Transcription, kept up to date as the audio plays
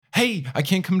Hey, I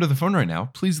can't come to the phone right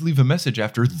now. Please leave a message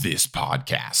after this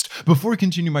podcast. Before we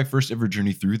continue my first ever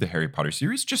journey through the Harry Potter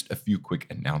series, just a few quick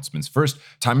announcements. First,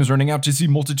 time is running out to see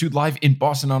Multitude live in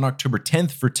Boston on October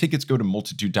 10th. For tickets, go to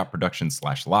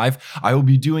multitude.production/live. I will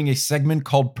be doing a segment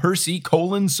called Percy: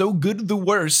 So Good the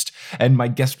Worst, and my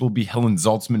guest will be Helen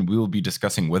Zaltzman. We will be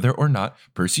discussing whether or not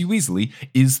Percy Weasley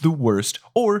is the worst,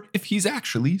 or if he's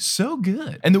actually so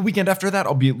good. And the weekend after that,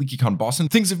 I'll be at LeakyCon Boston.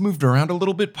 Things have moved around a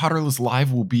little bit. Potterless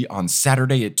Live will be on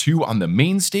Saturday at 2 on the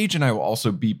main stage, and I will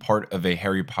also be part of a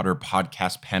Harry Potter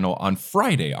podcast panel on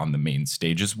Friday on the main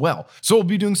stage as well. So I'll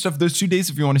be doing stuff those 2 days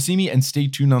if you want to see me, and stay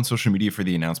tuned on social media for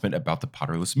the announcement about the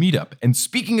Potterless meetup. And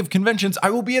speaking of conventions, I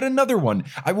will be at another one.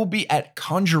 I will be at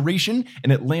Conjuration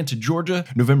in Atlanta, Georgia,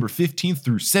 November 15th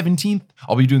through 17th.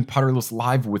 I'll be doing Potterless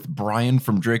Live with Brian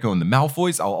from Draco and the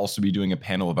Malfoys. I'll also be doing a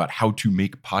panel about how to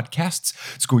make podcasts.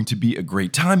 It's going to be a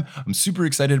great time. I'm super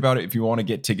excited about it. If you want to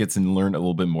get tickets and learn a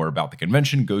little bit more about the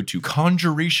convention, go to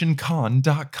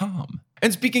conjurationcon.com.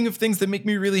 And speaking of things that make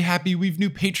me really happy, we've new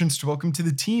patrons to welcome to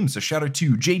the team. So shout out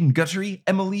to Jaden Guttery,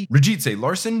 Emily, Rajitse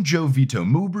Larson, Joe Vito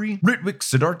Mowbray, Ritwik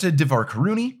Siddhartha Divar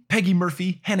Karuni, Peggy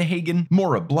Murphy, Hannah Hagen,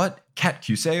 Maura Blutt, Kat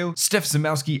Cuseo, Steph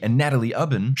Zamowski, and Natalie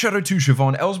Ubben. Shout out to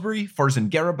Siobhan Ellsbury, Farzan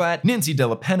Garabat, Nancy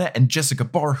Della Penna, and Jessica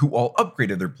Barr, who all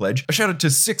upgraded their pledge. A shout out to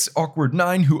 6 Awkward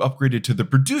 9, who upgraded to the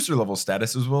producer level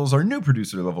status, as well as our new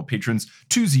producer level patrons,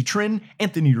 Tuzi Trin,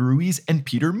 Anthony Ruiz, and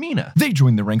Peter Mina. They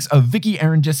joined the ranks of Vicky,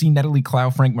 Aaron, Jesse, Natalie Clow,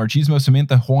 Frank Marchismo,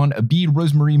 Samantha, Juan, Abid,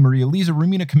 Rosemary, Maria Lisa,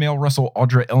 Rumina, Kamel, Russell,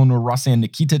 Audra, Eleanor, Rossan,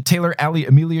 Nikita, Taylor, Ali,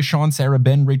 Amelia, Sean, Sarah,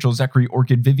 Ben, Rachel, Zachary,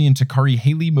 Orchid, Vivian, Takari,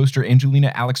 Haley, Moster,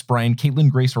 Angelina, Alex, Brian, Caitlin,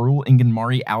 Grace, Raul, Ingen,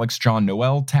 Mari, Alex, John,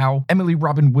 Noel, Tao, Emily,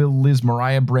 Robin, Will, Liz,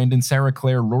 Mariah, Brandon, Sarah,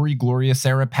 Claire, Rory, Gloria,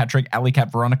 Sarah, Patrick, Alley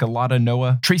Cat, Veronica, Lada,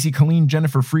 Noah, Tracy, Colleen,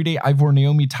 Jennifer, Friday, Ivor,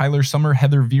 Naomi, Tyler, Summer,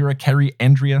 Heather, Vera, Carrie,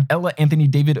 Andrea, Ella, Anthony,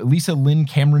 David, Elisa, Lynn,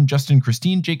 Cameron, Justin,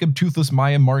 Christine, Jacob, Toothless,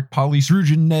 Maya, Mark, Polly,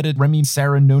 Srujan, Netted, Remy,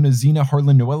 Sarah, Nona, Zena,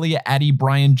 Harlan, Noelia, Addie,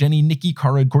 Brian, Jenny, Nikki,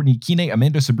 Cara, Courtney, Kine,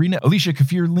 Amanda, Sabrina, Alicia,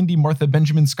 Kafir, Lindy, Martha,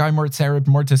 Benjamin, Skymart, Sarah,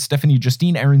 Marta, Stephanie,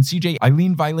 Justine, Aaron, CJ,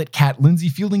 Eileen, Violet, Kat, Lindsay,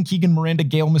 Fielding, Keegan, Miranda,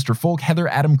 Gail, Mr. Folk, Heather,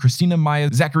 Adam, Christina, Maya,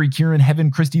 Zachary, Kieran,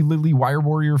 Heaven, Christy, Lily, Wire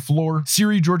Warrior, Floor,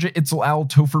 Siri, Georgia, Itzel, Al,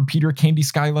 Topher, Peter, Candy,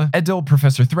 Skyla, Edel,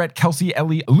 Professor Threat, Kelsey,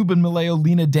 Ellie, Lubin, Maleo,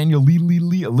 Lena, Daniel,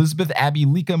 Lee, Elizabeth, Abby,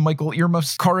 Lika, Michael,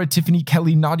 Earmuffs, Cara, Tiffany,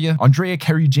 Kelly, Nadia, Andrea,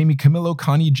 Carrie, Jamie, Camilo,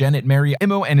 Connie, Janet, Mary,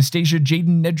 Imo, Anastasia,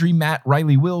 Jaden, Nedry, Matt,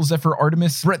 Riley, Will, Zephyr,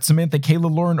 Artemis, Brett, Samantha,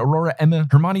 Kayla, Lauren, Aurora, Emma,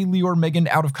 Hermione, Leor, Megan,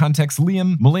 Out of Context,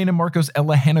 Liam, Melena, Marcos,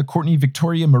 Ella, Hannah, Courtney,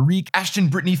 Victoria, Marique, Ashton,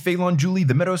 Brittany, Phelan, Julie,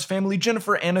 The Meadows family,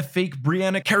 Jennifer, Anna, Fake,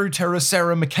 Brianna, Carutera,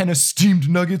 Sarah, McKenna, Steamed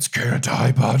Nuggets, Can't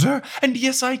I, Potter? And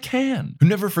yes, I can. Who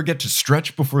never forget to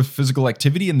stretch before physical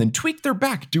activity and then tweak their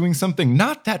back doing something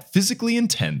not that physically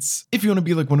intense. If you want to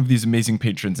be like one of these amazing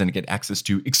patrons and get access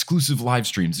to exclusive live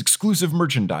streams, exclusive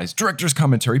merchandise, director's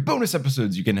commentary, bonus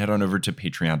episodes, you can head on over to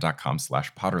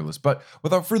patreon.com/Potterless. But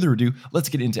without further ado, let's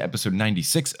get into episode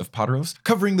 96 of Potterless,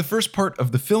 covering the first part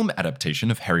of the film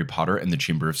adaptation of Harry Potter and the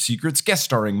Chamber of Secrets, guest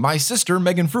starring my sister,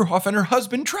 Meghan Fruehauf, and her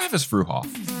husband, Travis Fruehauf.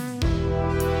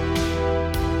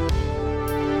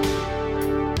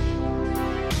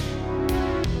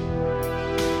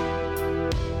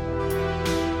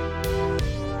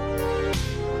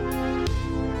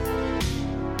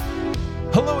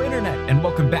 Hello, Internet, and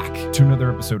welcome back to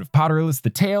another episode of Potterless, the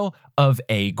tale of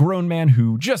a grown man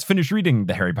who just finished reading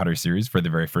the Harry Potter series for the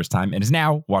very first time and is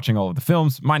now watching all of the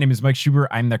films. My name is Mike Schubert.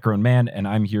 I'm that grown man, and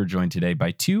I'm here joined today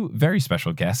by two very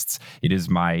special guests. It is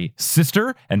my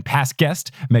sister and past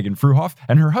guest, Meghan Fruehauf,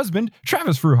 and her husband,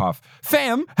 Travis Fruehauf.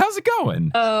 Fam, how's it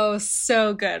going? Oh,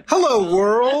 so good. Hello,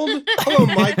 world. Hello,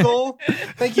 Michael.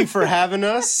 Thank you for having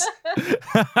us.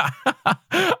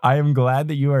 I am glad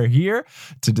that you are here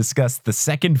to discuss the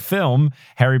second film,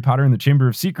 Harry Potter and the Chamber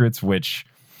of Secrets, which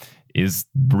is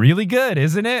really good,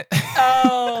 isn't it?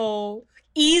 Oh,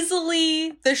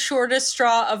 easily the shortest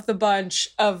straw of the bunch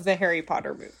of the Harry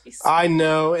Potter movies. I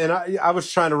know. And I was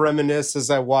trying to reminisce as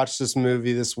I watched this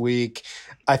movie this week.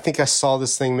 I think I saw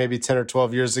this thing maybe 10 or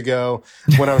 12 years ago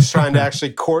when I was trying to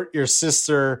actually court your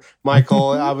sister,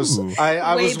 Michael. I was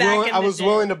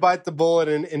willing to bite the bullet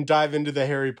and dive into the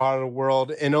Harry Potter world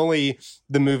in only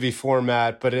the movie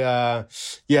format. But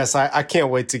yes, I can't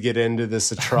wait to get into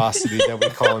this atrocity that we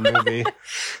call a movie.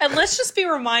 And let's just be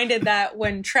reminded that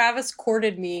when Travis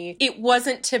courted me, it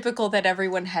wasn't typical that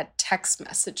everyone had text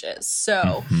messages.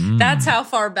 So that's how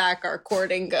far back our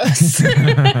courting goes.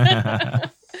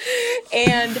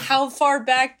 And how far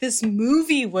back this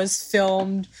movie was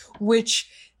filmed, which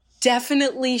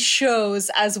definitely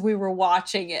shows as we were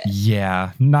watching it.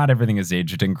 Yeah, not everything is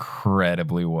aged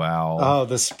incredibly well. Oh,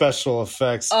 the special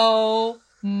effects. Oh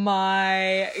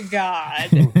my God.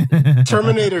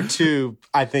 Terminator 2,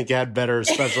 I think, had better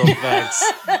special effects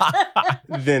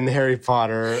than Harry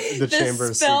Potter, The Chamber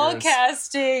of spell Secrets.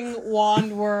 casting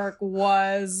wand work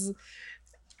was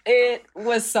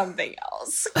something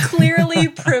else. Clearly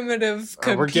primitive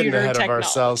computer We're getting ahead technology. of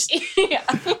ourselves.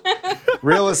 Yeah.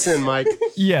 Reel us in, Mike.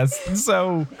 Yes.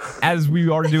 So, as we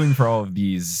are doing for all of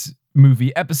these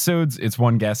movie episodes, it's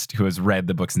one guest who has read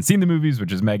the books and seen the movies,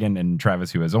 which is Meghan, and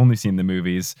Travis, who has only seen the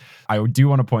movies. I do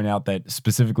want to point out that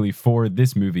specifically for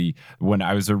this movie, when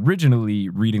I was originally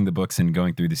reading the books and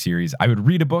going through the series, I would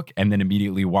read a book and then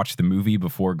immediately watch the movie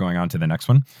before going on to the next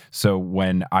one. So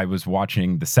when I was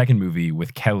watching the second movie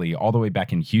with Kelly all the way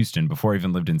back in Houston, before I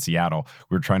even lived in Seattle,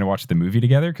 we were trying to watch the movie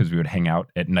together because we would hang out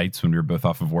at nights when we were both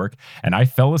off of work. And I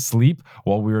fell asleep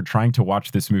while we were trying to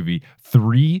watch this movie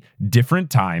 3 different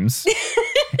times.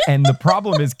 And the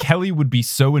problem is Kelly would be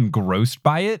so engrossed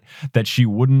by it that she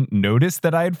wouldn't notice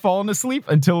that I had fallen asleep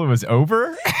until it was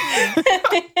over.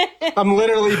 I'm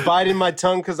literally biting my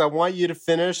tongue because I want you to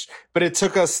finish, but it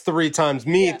took us 3 times.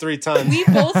 Me, 3 times. We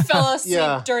both fell asleep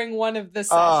Yeah. during one of the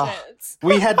sessions.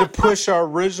 We had to push our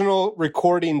original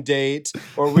recording date,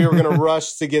 or we were going to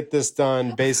rush to get this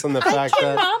done based on the I fact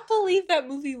that cannot believe that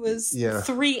movie was Yeah.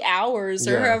 3 hours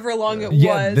or Yeah. however long it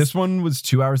Yeah, was. this one was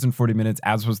 2 hours and 40 minutes,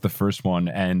 as was the first one.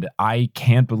 And I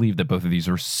can't believe that both of these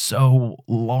are so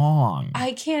long.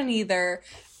 I can't either.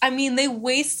 I mean, they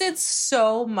wasted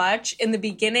so much in the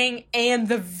beginning and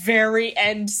the very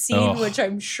end scene, Ugh. which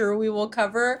I'm sure we will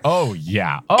cover. Oh,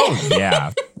 yeah. Oh,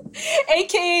 yeah.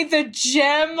 AKA the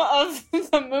gem of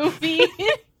the movie.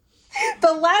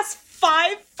 The last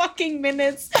 5 fucking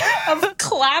minutes of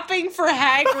clapping for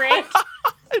Hagrid.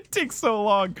 It takes so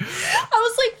long. I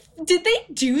was like, did they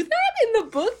do that in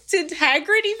the book? Did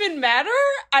Hagrid even matter?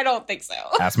 I don't think so.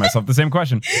 Ask myself the same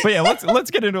question. But yeah, let's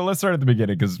get into it. Let's start at the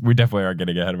beginning because we definitely are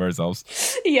getting ahead of ourselves.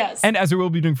 Yes. And as we will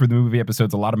be doing for the movie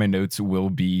episodes, a lot of my notes will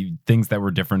be things that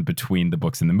were different between the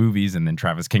books and the movies. And then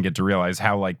Travis can get to realize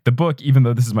how, like, the book, even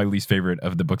though this is my least favorite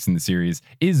of the books in the series,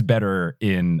 is better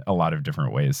in a lot of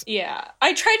different ways. Yeah.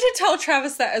 I tried to tell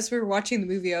Travis that as we were watching the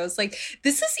movie. I was like,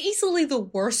 this is easily the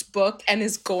worst book and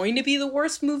is going to be the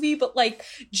worst movie. But, like,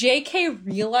 JK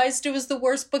realized it was the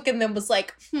worst book and then was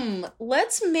like,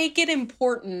 let's make it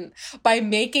important by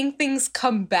making things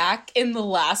come back in the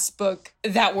last book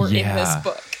that were in this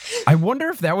book. I wonder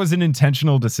if that was an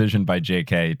intentional decision by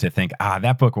JK to think,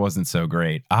 that book wasn't so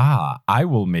great. I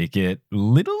will make it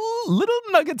little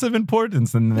nuggets of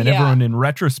importance. And then everyone in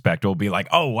retrospect will be like,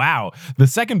 oh, wow, the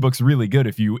second book's really good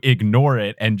if you ignore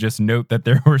it and just note that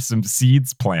there were some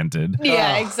seeds planted.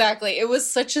 Yeah, exactly. It was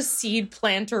such a seed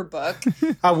planter book.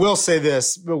 I will say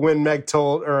this, but when Meg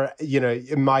told, or,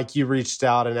 Mike, you reached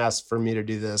out and asked for me to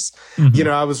do this,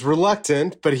 I was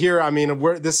reluctant, but here, I mean,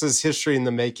 this is history in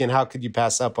the making. How could you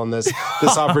pass up on this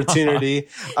opportunity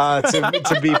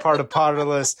to be part of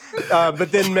Potterless?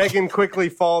 But then Megan quickly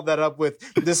followed that up with,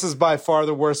 this is by far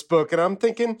the worst book. And I'm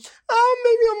thinking,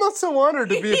 maybe I'm not so honored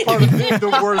to be a part of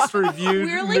the worst reviewed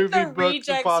We're movie like the book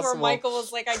rejects possible. where Michael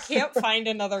was like, I can't find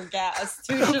another guest.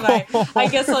 Who should I? I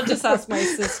guess I'll just ask my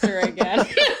sister again.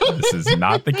 This is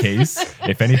not the case.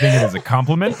 If anything, it is a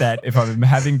compliment that if I'm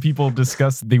having people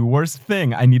discuss the worst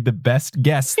thing, I need the best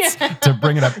guests to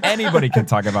bring it up. Anybody can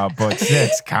talk about book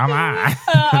 6. Come on.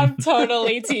 I'm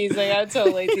totally teasing.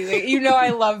 You know I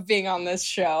love being on this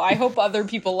show. I hope other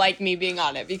people like me being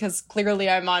on it because clearly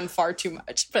I'm on far too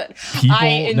much. But I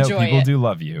enjoy people it. do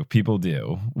love you. People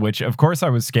do. Which, of course, I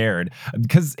was scared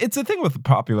because it's a thing with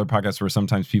popular podcasts where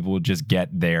sometimes people will just get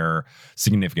their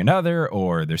significant other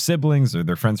or their siblings or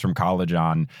their friends from college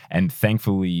on. And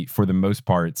thankfully, for the most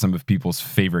part, some of people's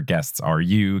favorite guests are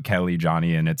you, Kelly,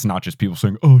 Johnny, and it's not just people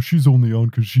saying, oh, she's only on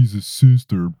because she's a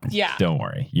sister. Yeah. Don't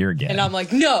worry. You're good. And I'm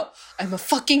like, no, I'm a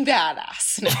fucking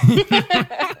badass.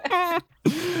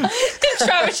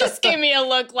 Travis just gave me a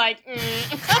look like,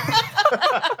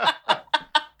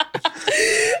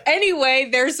 Anyway,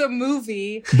 there's a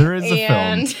movie. There is a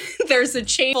and film. There's a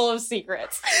chain full of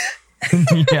secrets.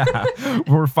 Yeah,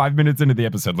 we're 5 minutes into the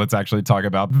episode. Let's actually talk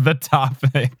about the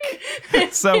topic.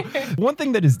 So one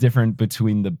thing that is different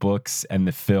between the books and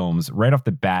the films, right off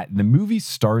the bat, the movie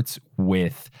starts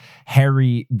with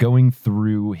Harry going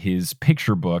through his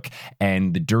picture book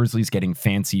and the Dursleys getting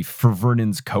fancy for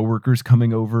Vernon's coworkers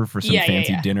coming over for some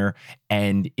fancy dinner.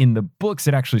 And in the books,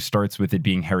 it actually starts with it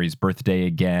being Harry's birthday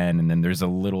again. And then there's a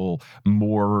little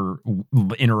more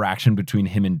interaction between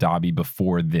him and Dobby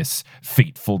before this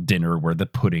fateful dinner later where the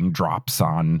pudding drops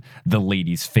on the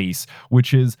lady's face,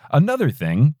 which is another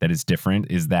thing that is different,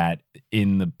 is that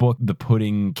in the book, the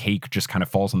pudding cake just kind of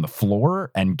falls on the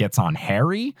floor and gets on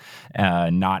Harry,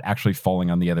 not actually falling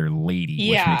on the other lady,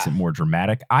 which makes it more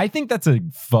dramatic. I think that's a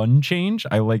fun change.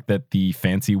 I like that the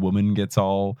fancy woman gets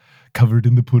all covered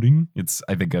in the pudding. It's,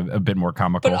 I think, a bit more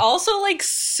comical. But also, like,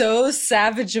 so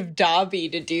savage of Dobby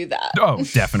to do that. Oh,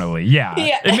 definitely. Yeah.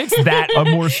 It makes that a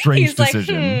more strange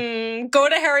decision. Like, go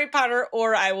to Harry Potter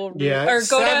or I will don't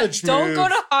go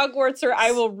to Hogwarts or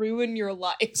I will ruin your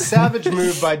life. Savage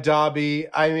move by Dobby.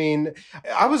 I mean,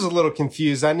 I was a little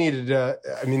confused.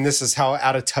 This is how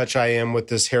out of touch I am with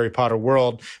this Harry Potter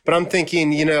world. But I'm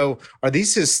thinking, are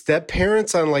these his step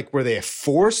parents on were they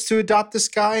forced to adopt this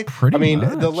guy? Pretty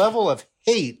much. The level of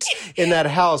hate in that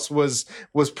house was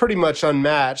pretty much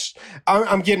unmatched.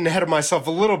 I'm getting ahead of myself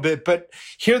a little bit, but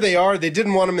here they are. They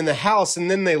didn't want him in the house, and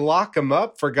then they lock him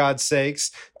up, for God's sakes,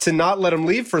 to not let him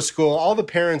leave for school. All the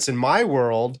parents in my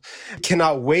world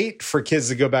cannot wait for kids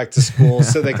to go back to school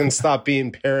so they can stop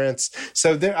being parents.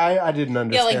 So I didn't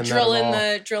understand that at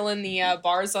all. drill in the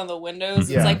bars on the windows.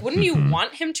 It's like, wouldn't you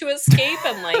want him to escape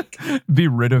and be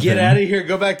rid of him? Get out of here.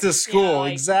 Go back to school.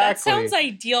 Exactly. That sounds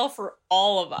ideal for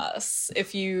all of us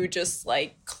if you just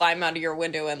climb out of your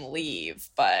window and leave,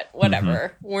 but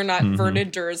whatever. We're not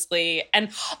Vernon Dursley. And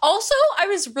also I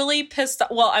was really pissed.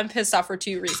 Well, I'm pissed off for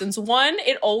two reasons. One,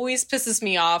 it always pisses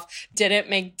me off. Didn't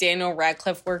make Daniel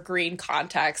Radcliffe wear green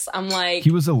contacts. I'm like,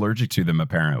 he was allergic to them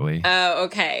apparently. Oh,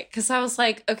 okay. Because I was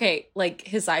like, okay,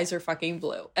 his eyes are fucking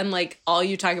blue, and all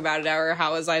you talk about it are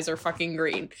how his eyes are fucking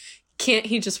green. Can't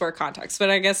he just wear contacts? But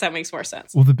I guess that makes more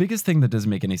sense. Well, the biggest thing that doesn't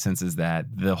make any sense is that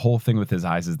the whole thing with his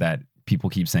eyes is that people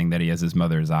keep saying that he has his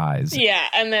mother's eyes. Yeah,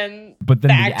 and then but then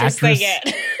the actress they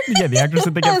get. Yeah, the actress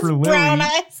that they get for Lily brown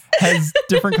eyes. has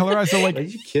different color eyes. So are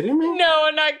you kidding me? No,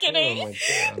 I'm not kidding. Oh my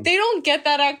God. They don't get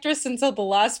that actress until the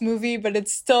last movie, but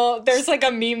it's still, there's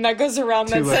a meme that goes around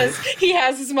that says he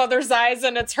has his mother's eyes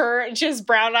and it's her, and she has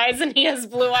brown eyes and he has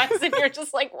blue eyes, and you're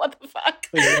just like, what the fuck?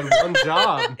 He had one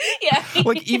job. Yeah.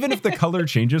 Even if the color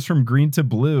changes from green to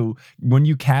blue, when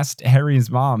you cast Harry's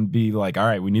mom, be like, all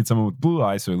right, we need someone with blue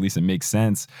eyes, so at least it makes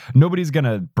sense. Nobody's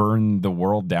gonna burn the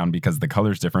world down because the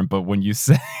color's different. But when you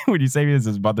say he has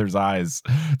his mother's eyes,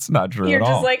 it's not true at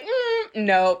all. You're just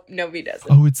no, nobody does it.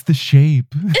 Oh, it's the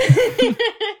shape.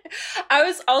 I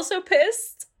was also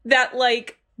pissed that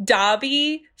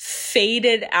Dobby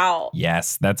faded out.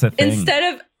 Yes, that's a thing.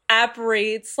 Instead of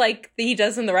apparates like he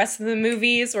does in the rest of the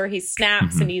movies where he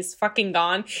snaps and he's fucking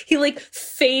gone, he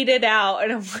faded out,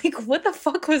 and I'm like, what the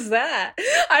fuck was that?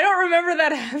 I don't remember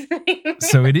that happening.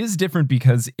 So it is different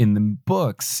because in the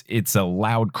books it's a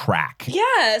loud crack.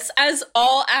 Yes, as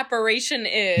all apparition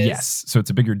is. Yes, so it's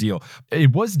a bigger deal.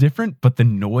 It was different, but the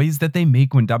noise that they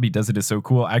make when Dobby does it is so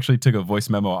cool. I actually took a voice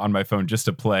memo on my phone just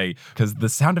to play because the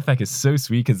sound effect is so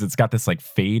sweet because it's got this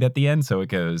fade at the end, so it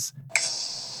goes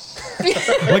it's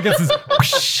this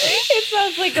it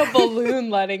sounds like a balloon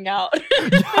letting out.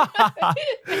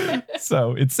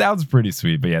 So it sounds pretty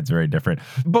sweet, but yeah, it's very different.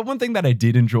 But one thing that I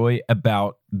did enjoy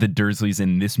about the Dursleys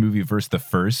in this movie versus the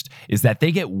first is that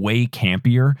they get way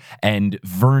campier, and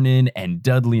Vernon and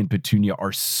Dudley and Petunia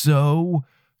are so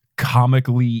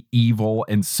comically evil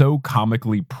and so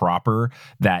comically proper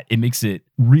that it makes it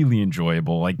really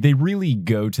enjoyable. They really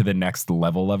go to the next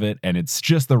level of it, and it's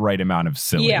just the right amount of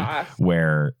silly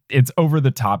where it's over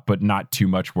the top but not too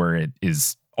much where it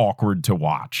is awkward to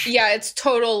watch. Yeah, it's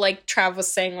total, Trav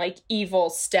was saying,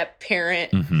 evil step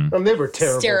parent. They were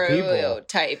terrible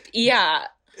stereotype. People. Yeah.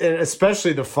 And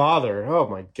especially the father. Oh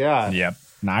my God. Yep.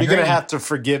 You're going to have to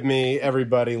forgive me,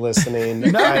 everybody listening.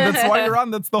 No, that's why you're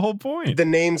on. That's the whole point. The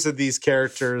names of these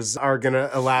characters are going to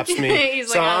elapse me.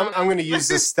 So I'm going to use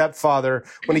this stepfather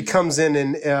when he comes in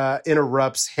and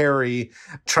interrupts Harry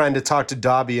trying to talk to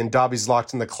Dobby, and Dobby's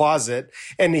locked in the closet.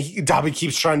 And Dobby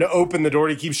keeps trying to open the door.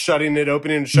 He keeps shutting it,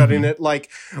 opening and shutting it.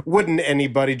 Wouldn't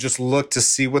anybody just look to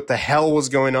see what the hell was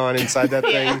going on inside that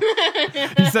thing?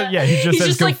 He said, he just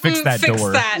says, go fix that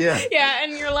door. Yeah,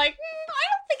 and you're like, I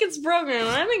don't think it's broken.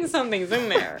 I think something's in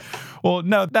there. Well,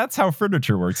 no, that's how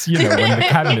furniture works. When the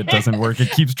cabinet doesn't work,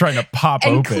 it keeps trying to pop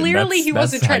open. And clearly he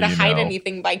wasn't trying to hide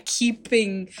anything by keep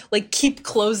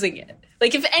closing it.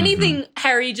 If anything,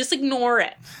 Harry, just ignore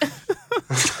it.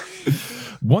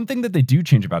 One thing that they do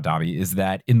change about Dobby is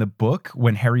that in the book,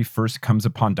 when Harry first comes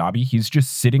upon Dobby, he's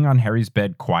just sitting on Harry's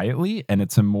bed quietly, and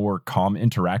it's a more calm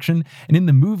interaction. And in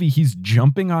the movie, he's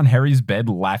jumping on Harry's bed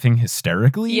laughing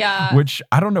hysterically, which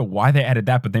I don't know why they added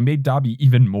that, but they made Dobby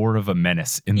even more of a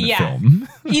menace in the film.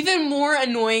 Even more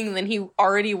annoying than he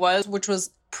already was, which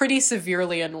was pretty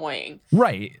severely annoying.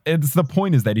 Right. It's the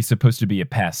point is that he's supposed to be a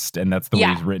pest, and that's the way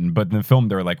he's written. But in the film,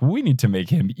 they're like, we need to make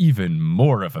him even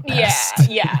more of a pest.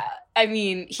 Yeah. I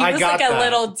mean, he was like a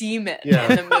little demon in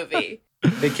the movie.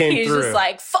 They came He's through. just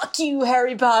like, fuck you,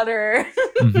 Harry Potter.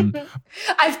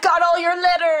 I've got all your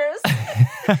letters.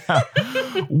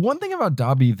 One thing about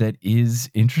Dobby that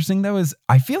is interesting, though, is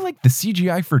I feel like the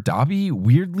CGI for Dobby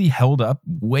weirdly held up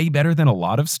way better than a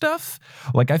lot of stuff.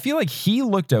 Like, I feel like he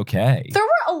looked okay. There were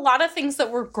a lot of things that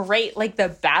were great. Like, the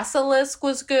basilisk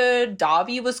was good.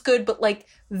 Dobby was good. But, like,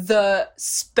 the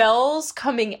spells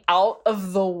coming out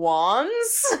of the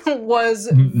wands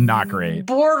was not great.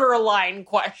 Borderline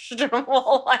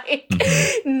questionable. Like,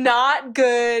 not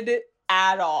good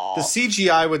at all. The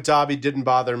CGI with Dobby didn't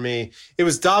bother me. It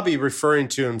was Dobby referring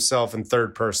to himself in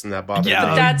third person that bothered me.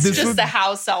 But that's just the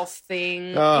house elf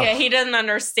thing. Yeah, he didn't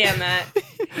understand that.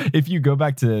 If you go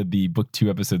back to the book 2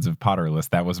 episodes of Potterless,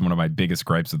 that was one of my biggest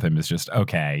gripes with him is just,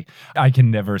 okay, I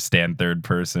can never stand third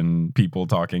person people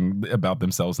talking about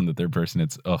themselves in the third person.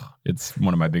 It's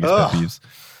one of my biggest pet peeves.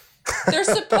 They're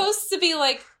supposed to be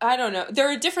like, I don't know,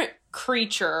 they're a different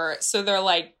creature. So they're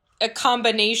like a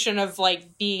combination of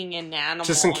like being an animal.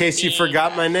 Just in case you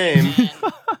forgot my name.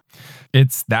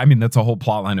 That's a whole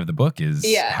plot line of the book is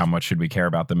how much should we care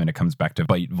about them? And it comes back to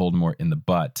bite Voldemort in the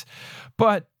butt.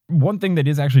 But one thing that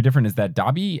is actually different is that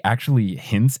Dobby actually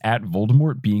hints at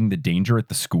Voldemort being the danger at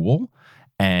the school.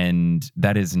 And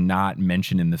that is not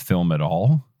mentioned in the film at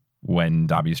all when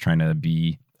Dobby's trying to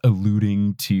be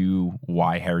alluding to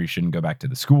why Harry shouldn't go back to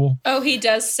the school. Oh, he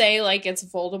does say like it's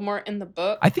Voldemort in the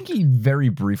book? I think he very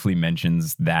briefly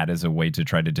mentions that as a way to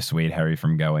try to dissuade Harry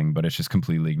from going, but it's just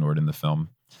completely ignored in the film.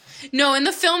 No, in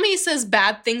the film he says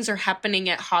bad things are happening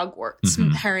at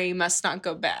Hogwarts. Harry must not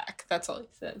go back. That's all he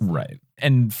says. Right.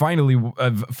 And finally,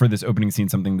 for this opening scene,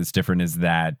 something that's different is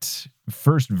that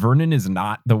first, Vernon is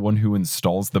not the one who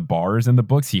installs the bars in the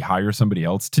books. He hires somebody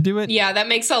else to do it. Yeah, that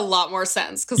makes a lot more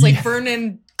sense because like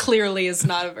Vernon clearly is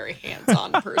not a very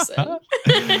hands-on person.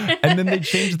 And then they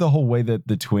change the whole way that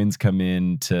the twins come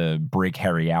in to break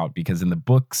Harry out, because in the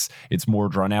books, it's more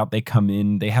drawn out. They come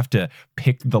in, they have to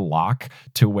pick the lock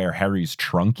to where Harry's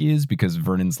trunk is because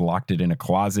Vernon's locked it in a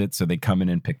closet. So they come in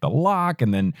and pick the lock,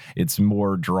 and then it's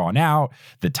more drawn out.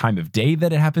 The time of day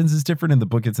that it happens is different. In the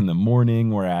book, it's in the morning,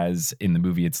 whereas in the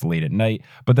movie, it's late at night.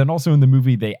 But then also in the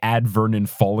movie, they add Vernon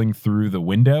falling through the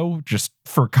window just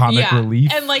for comic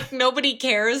relief. And like nobody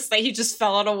cares that he just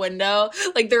fell out a window.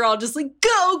 Like they're all just like,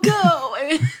 go.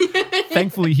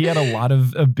 Thankfully, he had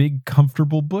a big,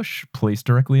 comfortable bush placed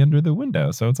directly under the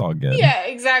window. So it's all good. Yeah,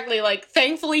 exactly. Like,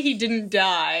 thankfully he didn't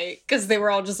die because they were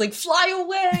all just like, fly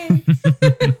away.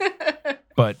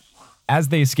 But as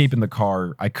they escape in the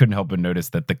car, I couldn't help but notice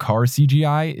that the car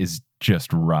CGI is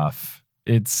just rough.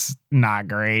 It's not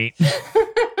great.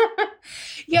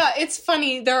 Yeah, it's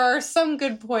funny. There are some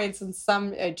good points and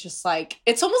some just like,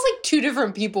 it's almost like two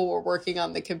different people were working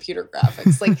on the computer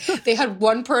graphics. Like they had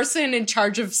one person in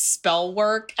charge of spell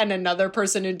work and another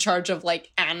person in charge of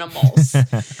like animals.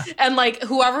 And like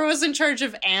whoever was in charge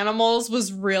of animals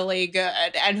was really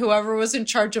good. And whoever was in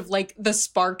charge of like the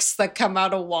sparks that come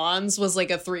out of wands was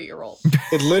like a 3-year-old.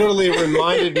 It literally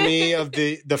reminded me of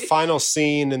the final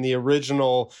scene in the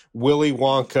original Willy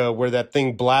Wonka where that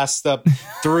thing blasts up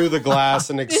through the glass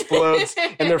and explodes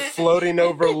and they're floating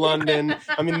over London.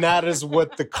 I mean, that is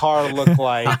what the car looked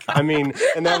like. I mean,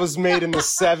 and that was made in the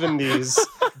 70s.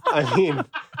 I mean,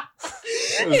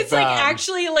 it's like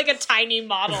actually like a tiny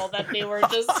model that they were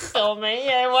just filming.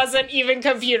 It wasn't even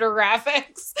computer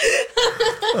graphics.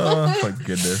 Oh my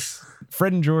goodness.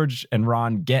 Fred and George and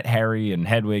Ron get Harry and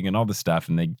Hedwig and all the stuff,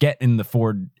 and they get in the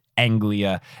Ford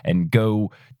Anglia and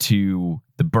go to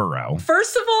the Burrow.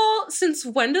 First of all, since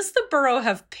when does the Burrow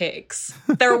have pigs?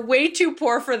 They're way too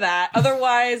poor for that.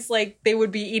 Otherwise, like, they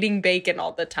would be eating bacon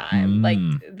all the time. Like,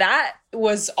 that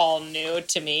was all new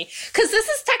to me. Because this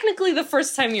is technically the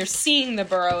first time you're seeing the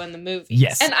Burrow in the movie.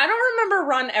 Yes. And I don't remember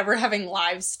Ron ever having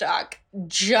livestock.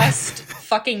 Just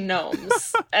fucking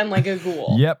gnomes and like a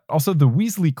ghoul. Yep. Also, the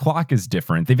Weasley clock is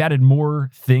different. They've added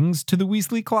more things to the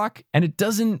Weasley clock, and it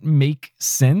doesn't make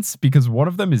sense because one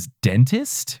of them is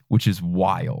dentist, which is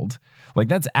wild. Like,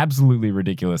 that's absolutely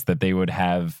ridiculous that they would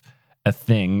have a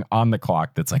thing on the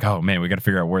clock that's like, oh man, we got to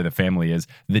figure out where the family is.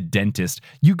 The dentist.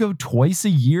 You go twice a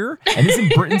year? And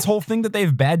isn't Britain's whole thing that they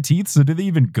have bad teeth? So do they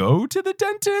even go to the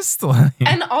dentist?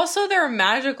 And also they're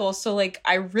magical. So like,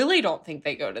 I really don't think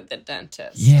they go to the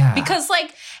dentist. Yeah. Because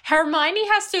like Hermione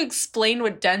has to explain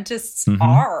what dentists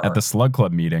are. At the Slug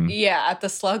Club meeting. Yeah, at the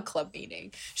Slug Club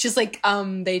meeting. She's like,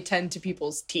 they tend to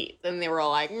people's teeth. And they were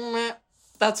all like, meh.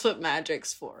 That's what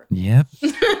magic's for. Yep.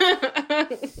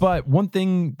 But one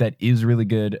thing that is really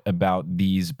good about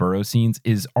these Burrow scenes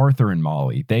is Arthur and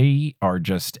Molly. They are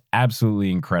just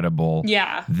absolutely incredible.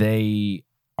 Yeah. They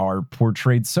are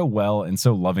portrayed so well and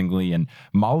so lovingly. And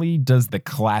Molly does the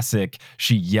classic.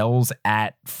 She yells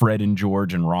at Fred and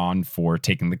George and Ron for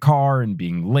taking the car and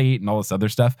being late and all this other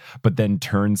stuff, but then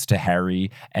turns to Harry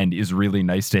and is really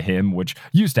nice to him, which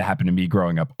used to happen to me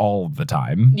growing up all the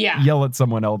time. Yeah. Yell at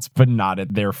someone else, but not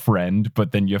at their friend.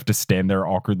 But then you have to stand there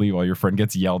awkwardly while your friend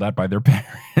gets yelled at by their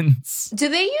parents. Do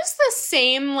they use the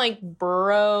same like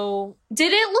Burrow?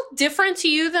 Did it look different to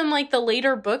you than like the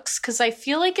later books? Because I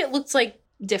feel like it looked like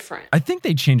different. I think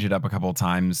they change it up a couple of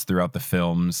times throughout the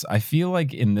films. I feel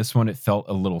like in this one it felt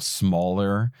a little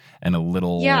smaller and a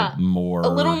little more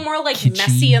like kitschy.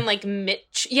 Messy and like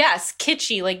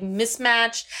kitschy, like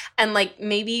mismatched and like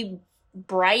maybe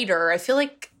brighter. I feel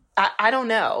like I don't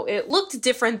know. It looked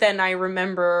different than I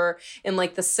remember in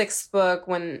like the 6th book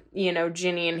when, you know,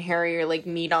 Ginny and Harry are like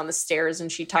meet on the stairs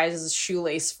and she ties his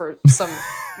shoelace for some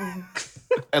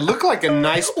It looked like a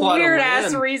nice plot weird of land.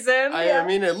 ass reason. I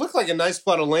mean, it looked like a nice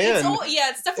plot of land.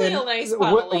 It's definitely a nice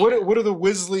plot of land. What do the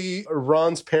Weasley or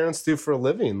Ron's parents do for a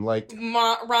living? Like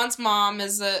Ron's mom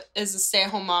is a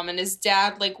stay-at-home mom, and his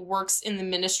dad like works in the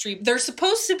ministry. They're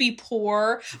supposed to be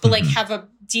poor, but like have a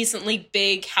decently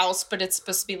big house, but it's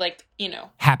supposed to be like, you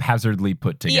know, haphazardly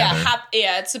put together.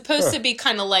 It's supposed to be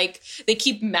kind of like they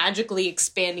keep magically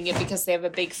expanding it because they have a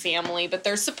big family, but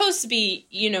they're supposed to be,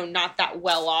 you know, not that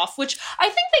well off, which I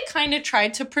think they kind of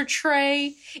tried to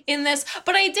portray in this.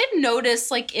 But I did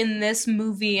notice like in this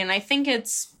movie, and I think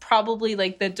it's probably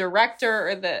like the director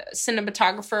or the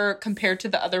cinematographer compared to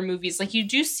the other movies, like you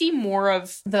do see more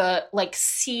of the like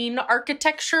scene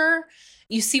architecture.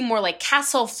 You see more like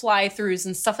castle fly-throughs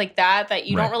and stuff like that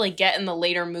you don't really get in the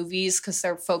later movies because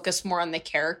they're focused more on the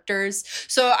characters.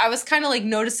 So I was kind of like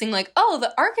noticing like, oh,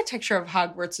 the architecture of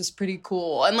Hogwarts is pretty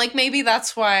cool. And like maybe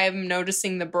that's why I'm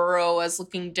noticing the Burrow as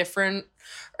looking different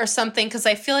or something, because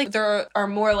I feel like there are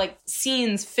more like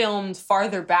scenes filmed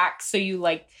farther back, so you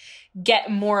like get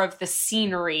more of the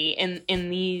scenery in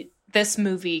this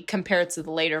movie compared to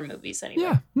the later movies anyway.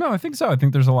 Yeah, no, I think so. I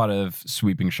think there's a lot of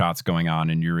sweeping shots going on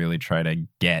and you really try to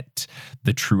get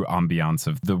the true ambiance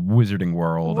of the wizarding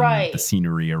world and the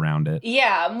scenery around it.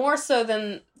 Yeah, more so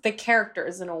than the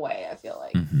characters in a way, I feel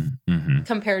like.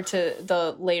 Compared to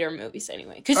the later movies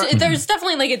anyway. Because there's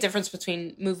definitely like a difference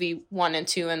between movie 1 and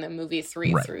 2 and then movie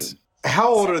 3 through. How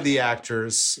old are the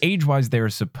actors? Age-wise, they're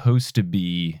supposed to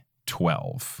be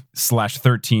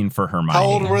 12/13 for Hermione. How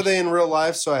old were they in real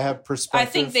life? So I have perspective.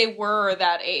 I think they were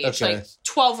that age, like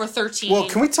 12 or 13. Well,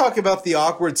 can we talk about the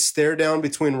awkward stare down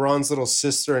between Ron's little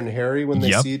sister and Harry when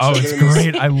they see each other? Oh, it's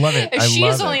great. I love it.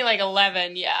 She's only like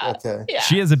 11, Okay. Yeah.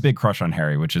 She has a big crush on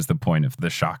Harry, which is the point of the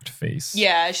shocked face.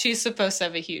 Yeah, she's supposed to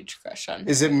have a huge crush on him.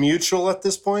 Is it mutual at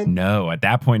this point? No, at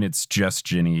that point, it's just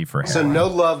Ginny for Harry. So no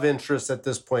love interest at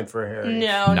this point for Harry?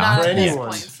 No, not for at this anyone.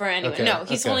 point. For anyone. Okay, No,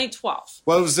 he's only 12.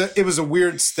 Well, it was a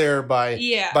weird stare by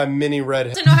mini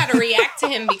redhead. Doesn't know how to react to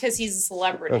him because he's a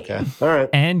celebrity. Okay, all right.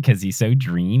 And because he's so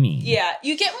dreamy. Yeah,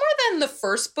 you get more than the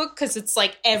first book because it's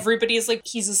like everybody's like,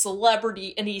 he's a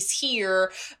celebrity and he's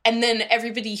here. And then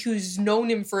everybody who's known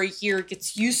him for a year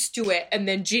gets used to it. And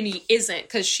then Ginny isn't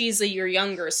because she's a year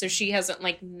younger. So she hasn't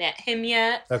like met him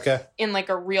yet. Okay. In like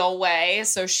a real way.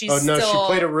 So she's she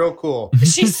played it real cool.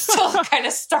 She's still kind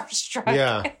of starstruck.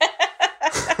 Yeah.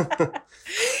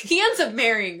 He ends up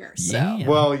marrying her, so. Yeah.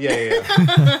 Well, yeah.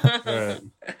 All right.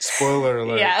 Spoiler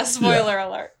alert. Yeah, spoiler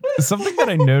alert. Something that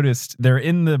I noticed, they're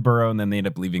in the Burrow and then they end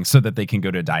up leaving so that they can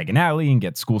go to Diagon Alley and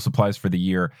get school supplies for the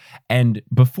year. And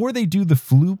before they do the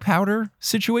flu powder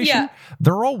situation,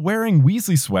 they're all wearing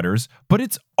Weasley sweaters, but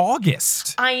it's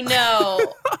August. I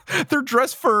know. They're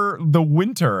dressed for the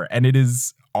winter and it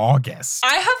is August.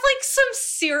 I have like some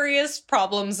serious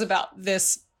problems about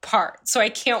this part, so I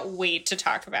can't wait to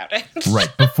talk about it.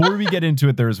 Right. Before we get into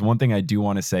it, there's one thing I do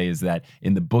want to say is that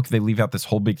in the book, they leave out this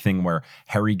whole big thing where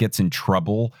Harry gets in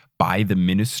trouble by the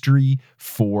ministry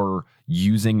for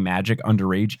using magic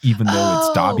underage, even though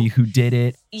it's Dobby who did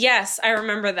it. Yes, I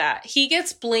remember that. He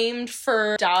gets blamed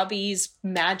for Dobby's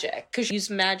magic because you use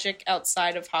magic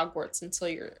outside of Hogwarts until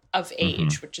you're of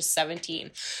age, which is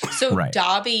 17. So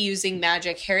Dobby using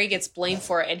magic, Harry gets blamed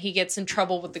for it and he gets in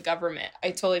trouble with the government.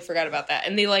 I totally forgot about that.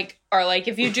 And they like are like,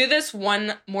 if you do this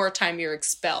one more time, you're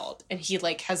expelled. And he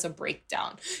like has a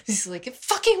breakdown. He's like, it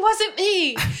fucking wasn't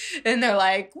me. And they're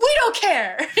like, we don't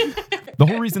care. The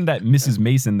whole reason that Mrs.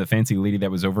 Mason, the fancy lady that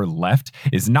was over, left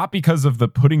is not because of the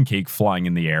pudding cake flying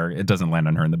in the air. It doesn't land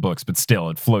on her in the books, but still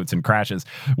it floats and crashes.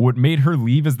 What made her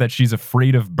leave is that she's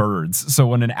afraid of birds. So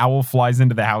when an owl flies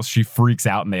into the house, she freaks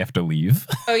out and they have to leave.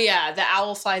 Oh yeah, the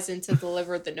owl flies in to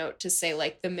deliver the note to say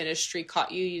like the ministry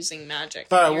caught you using magic.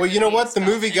 All right, well, you know what? The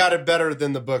movie got it better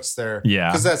than the books there. Yeah.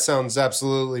 Because that sounds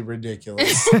absolutely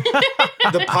ridiculous.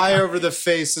 The pie over the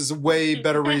face is a way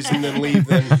better reason than leave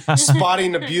than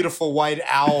spotting a beautiful white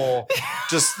owl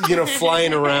just,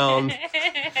 flying around.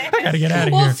 I gotta get out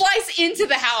of Well, here. it flies into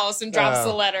the house and drops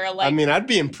the letter. Like, I mean, I'd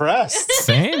be impressed.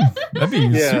 Same. That'd be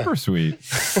Yeah. super sweet.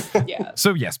 yeah.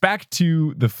 So yes, back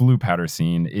to the flu powder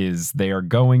scene is they are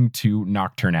going to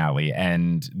Nocturne Alley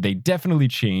and they definitely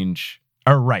change.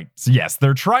 Oh, right. So yes,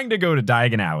 they're trying to go to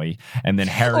Diagon Alley and then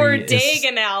Harry Or is...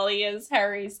 Diagon Alley, as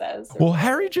Harry says. Well,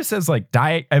 Harry just says like,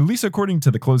 at least according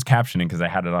to the closed captioning, because I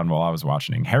had it on while I was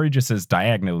watching, Harry just says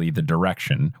diagonally the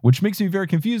direction, which makes me very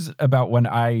confused about when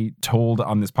I told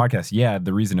on this podcast, yeah,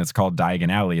 the reason it's called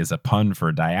Diagon Alley is a pun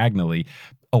for diagonally.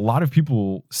 A lot of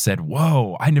people said,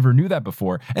 whoa, I never knew that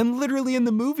before. And literally in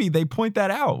the movie, they point that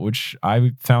out, which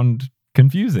I found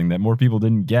confusing that more people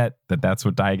didn't get that that's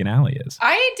what Diagon Alley is.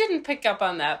 I didn't pick up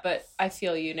on that, but I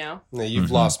feel you now. No,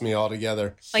 you've lost me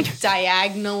altogether. Like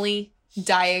diagonally,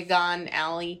 Diagon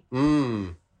Alley.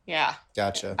 Yeah,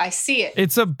 Gotcha. I see it.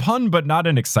 It's a pun, but not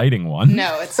an exciting one.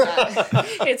 No, it's not.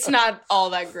 It's not all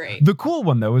that great. The cool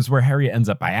one, though, is where Harry ends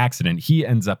up by accident. He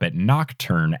ends up at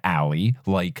Nocturne Alley,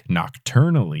 like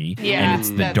nocturnally, Yeah, and it's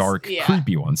the that's- dark, yeah.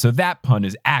 creepy one. So that pun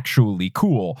is actually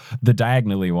cool. The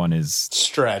diagonally one is,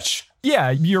 Stretch. yeah,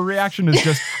 your reaction is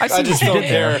just, I see I what just you don't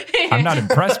did there. care. I'm not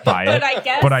impressed by it, But I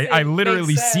guess but I it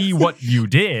literally makes see sense. what you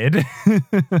did.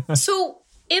 So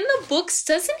in the books,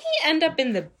 doesn't he end up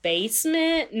in the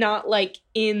basement, not like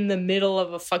in the middle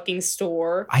of a fucking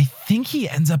store? I think he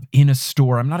ends up in a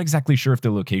store. I'm not exactly sure if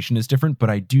the location is different, but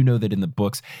I do know that in the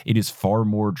books, it is far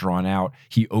more drawn out.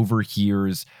 He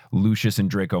overhears Lucius and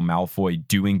Draco Malfoy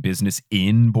doing business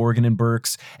in Borgin and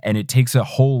Burke's, and it takes a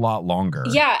whole lot longer.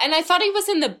 Yeah, and I thought he was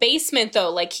in the basement though.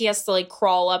 Like he has to like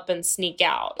crawl up and sneak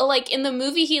out. Like in the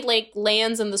movie, he like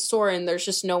lands in the store and there's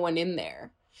just no one in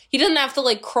there. He doesn't have to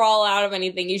like crawl out of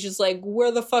anything. He's just like, where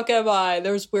the fuck am I?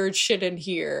 There's weird shit in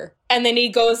here. And then he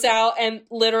goes out and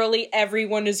literally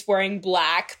everyone is wearing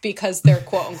black because they're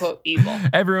quote unquote evil.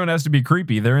 Everyone has to be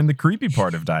creepy. They're in the creepy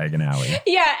part of Diagon Alley.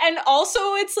 Yeah, and also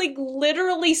it's like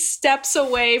literally steps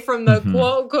away from the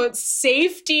quote unquote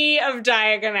safety of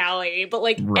Diagon Alley. But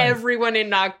like Right. everyone in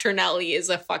Nocturne Alley is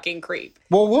a fucking creep.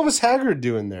 Well, what was Hagrid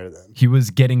doing there then? He was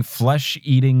getting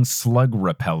flesh-eating slug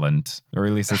repellent, or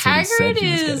at least that's what he said Hagrid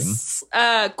he was getting. is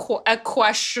a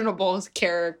questionable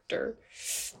character.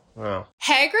 Wow.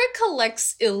 Hagrid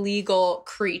collects illegal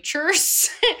creatures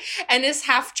and is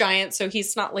half giant, so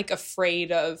he's not like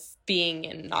afraid of being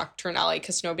in Nocturne Alley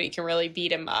because nobody can really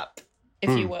beat him up,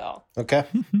 if you will. Okay.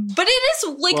 But it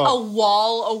is like Well- a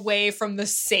wall away from the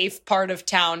safe part of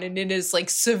town, and it is like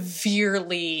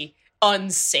severely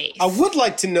unsafe. I would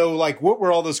like to know, like, what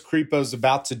were all those creepos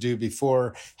about to do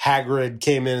before Hagrid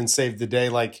came in and saved the day?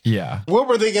 Like, Yeah. what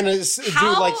were they going to do?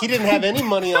 How- Like, he didn't have any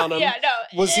money on him. Yeah, no.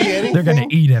 Was he anything? They're going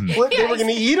to eat him. What, they were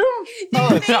going to eat him?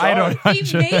 Oh, I don't know.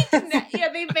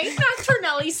 They make Nocturne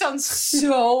Alley sound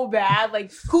so bad.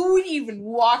 Like, who would even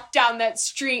walk down that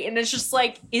street? And it's just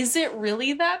like, is it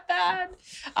really that bad?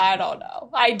 I don't know.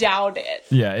 I doubt it.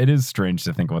 Yeah, it is strange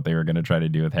to think what they were going to try to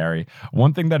do with Harry.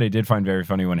 One thing that I did find very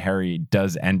funny when Harry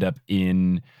does end up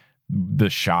in the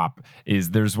shop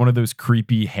is there's one of those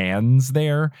creepy hands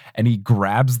there and he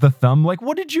grabs the thumb. Like,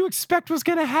 what did you expect was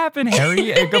going to happen,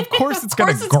 Harry? Of course it's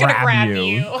going to gonna grab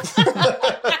you.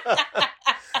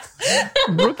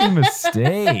 Rookie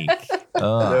mistake. Ugh.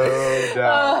 no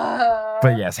doubt.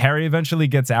 But yes, Harry eventually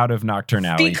gets out of Nocturne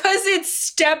Alley. Because it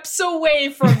steps away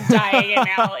from Diagon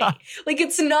Alley. Like,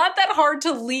 it's not that hard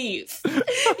to leave.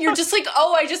 You're just like,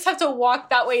 oh, I just have to walk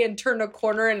that way and turn a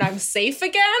corner and I'm safe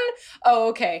again? Oh,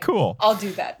 okay. Cool. I'll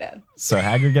do that then. So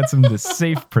Hagrid gets him this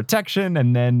safe protection,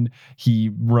 and then he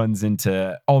runs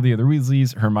into all the other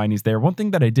Weasleys. Hermione's there. One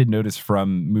thing that I did notice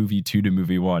from movie 2 to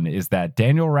movie 1 is that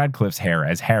Daniel Radcliffe's hair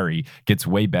as Harry gets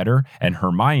way better, and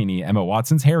Hermione, Emma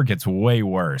Watson's hair, gets way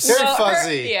worse. Very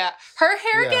fuzzy. Her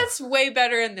hair Yeah. gets way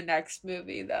better in the next movie.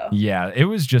 movie, though. Yeah, it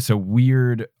was just a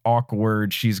weird,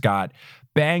 awkward. She's got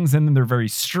bangs and then they're very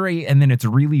straight and then it's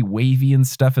really wavy and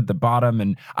stuff at the bottom.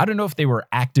 And I don't know if they were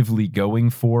actively going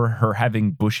for her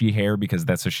having bushy hair because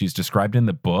that's what she's described in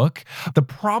the book. The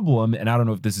problem, and I don't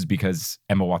know if this is because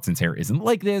Emma Watson's hair isn't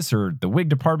like this or the wig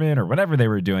department or whatever they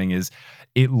were doing, is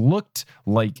it looked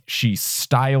like she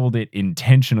styled it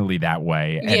intentionally that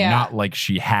way and not like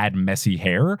she had messy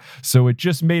hair. So it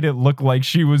just made it look like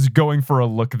she was going for a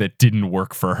look that didn't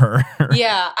work for her.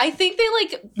 Yeah, I think they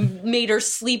like made her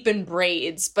sleep in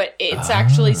braids, but it's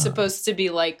actually supposed to be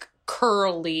like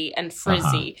curly and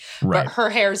frizzy, right. but her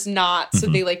hair's not. So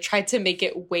they like tried to make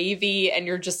it wavy, and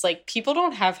you're just like, people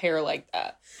don't have hair like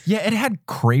that. Yeah, it had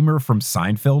Kramer from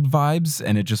Seinfeld vibes,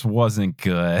 and it just wasn't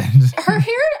good. Her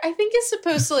hair, I think, is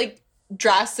supposed to like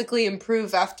drastically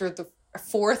improve after the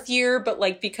fourth year, but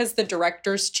like because the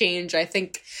directors change, I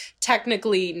think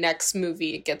technically next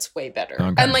movie it gets way better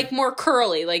and like more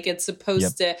curly. Like it's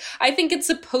supposed to, I think it's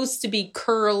supposed to be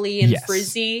curly and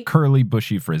frizzy, curly,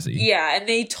 bushy, frizzy. Yeah, and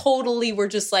they totally were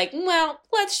just like, well,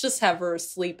 let's just have her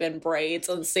sleep in braids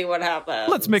and see what happens.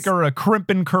 Let's make her a crimp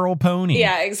and curl pony.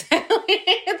 Yeah, exactly.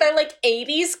 They're like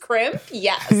 80s crimp.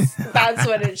 Yes, that's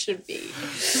what it should be.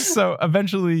 So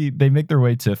eventually they make their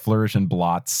way to Flourish and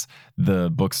Blott's,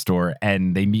 the bookstore,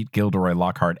 and they meet Gilderoy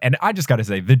Lockhart. And I just got to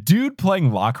say, the dude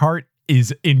playing Lockhart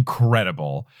is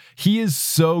incredible. He is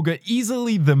so good.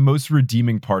 Easily the most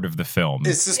redeeming part of the film.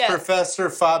 Is this Professor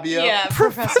Fabio? Yeah,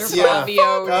 Professor Fabio.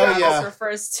 Oh,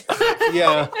 refers to.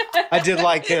 Yeah, I did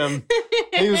like him.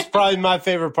 He was probably my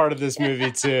favorite part of this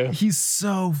movie, too. He's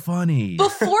so funny.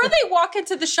 Before they walk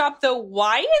into the shop, though,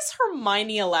 why is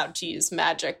Hermione allowed to use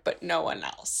magic, but no one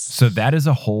else? So that is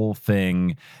a whole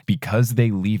thing because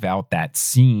they leave out that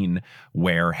scene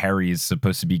where Harry's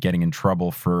supposed to be getting in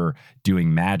trouble for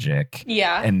doing magic.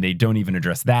 Yeah. And they don't even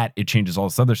address that. It changes all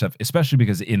this other stuff, especially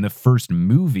because in the first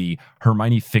movie,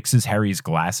 Hermione fixes Harry's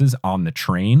glasses on the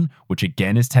train, which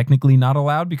again is technically not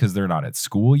allowed because they're not at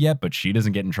school yet, but she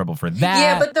doesn't get in trouble for that.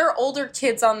 Yeah, but they're older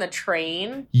kids on the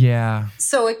train. Yeah.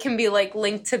 So it can be like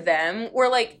linked to them. Or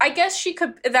like, I guess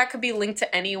that could be linked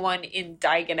to anyone in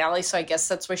Diagon Alley. So I guess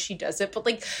that's why she does it. But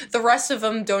like the rest of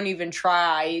them don't even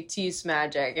try to use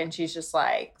magic. And she's just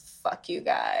like, fuck you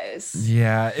guys.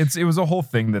 Yeah, it was a whole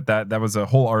thing that was a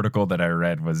whole article that I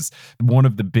read. Was one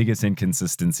of the biggest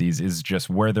inconsistencies is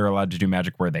just where they're allowed to do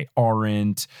magic, where they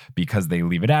aren't, because they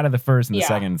leave it out of the first and the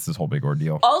second. It's this whole big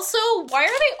ordeal. Also, why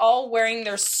are they all wearing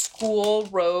their school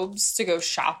robes to go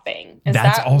shopping? That's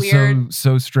that also weird?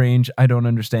 So strange. I don't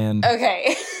understand.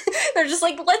 Okay. They're just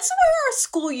like, let's wear our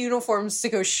school uniforms to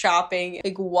go shopping.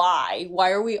 Like, why?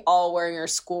 Why are we all wearing our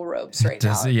school robes right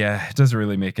now? Yeah, it doesn't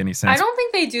really make any sense. I don't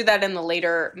think they do that in the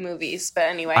later movies, but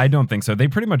anyway. I don't think so. They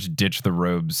pretty much ditch the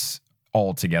robes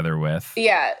all together with.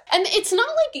 Yeah. And it's not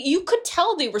like you could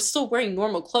tell they were still wearing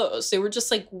normal clothes. They were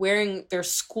just like wearing their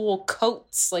school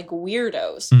coats like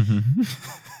weirdos. Mm-hmm.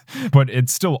 But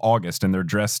it's still August and they're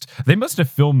dressed. They must have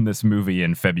filmed this movie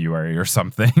in February or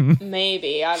something.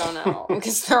 Maybe. I don't know.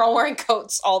 Because they're all wearing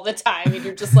coats all the time. And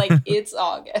you're just like, it's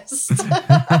August.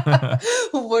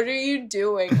 What are you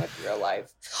doing with your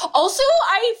life? Also,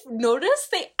 I've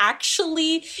noticed they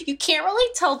actually, you can't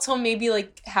really tell till maybe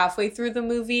like halfway through the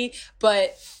movie,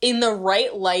 but in the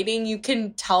right lighting, you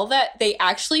can tell that they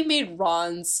actually made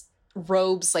Ron's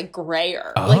robes like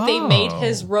grayer. Like they made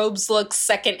his robes look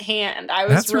secondhand. I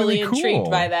was really intrigued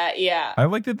by that. Yeah. I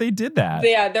like that they did that.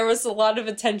 Yeah, there was a lot of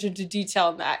attention to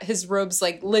detail in that. His robes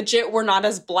like legit were not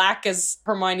as black as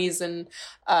Hermione's and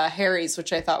Harry's,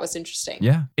 which I thought was interesting.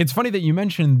 Yeah. It's funny that you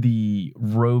mentioned the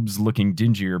robes looking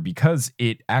dingier because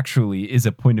it actually is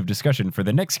a point of discussion for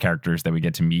the next characters that we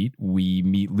get to meet. We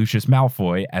meet Lucius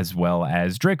Malfoy as well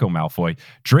as Draco Malfoy.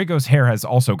 Draco's hair has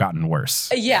also gotten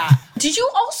worse. Yeah. Did you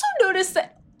also notice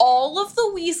that all of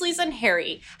the Weasleys and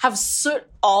Harry have soot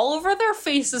all over their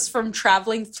faces from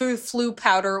traveling through flu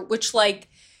powder, which like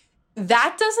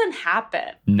that doesn't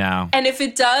happen. No. And if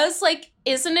it does, like,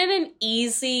 isn't it an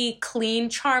easy, clean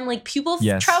charm? Like, people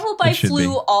travel by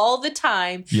flu be. All the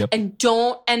time and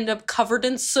don't end up covered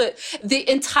in soot. The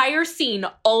entire scene,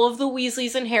 all of the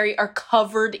Weasleys and Harry are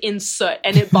covered in soot.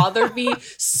 And it bothered me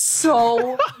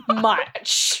so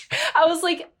much. I was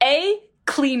like, A,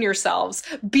 clean yourselves.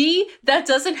 B, that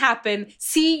doesn't happen.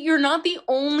 C, you're not the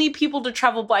only people to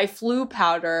travel by flu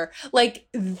powder. Like,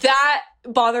 that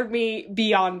bothered me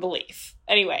beyond belief.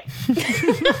 Anyway.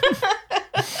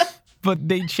 But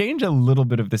they change a little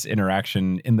bit of this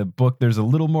interaction. In the book, there's a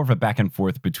little more of a back and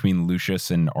forth between Lucius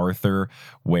and Arthur,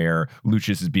 where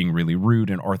Lucius is being really rude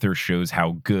and Arthur shows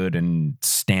how good and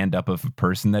stand-up of a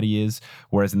person that he is.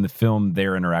 Whereas in the film,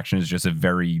 their interaction is just a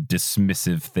very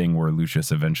dismissive thing where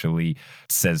Lucius eventually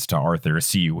says to Arthur,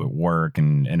 "See you at work,"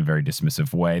 and in a very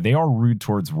dismissive way. They are rude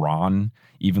towards Ron,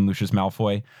 even Lucius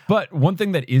Malfoy. But one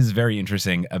thing that is very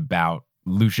interesting about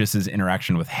Lucius's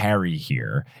interaction with Harry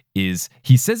here is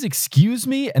he says, "Excuse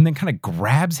me," and then kind of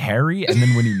grabs Harry. And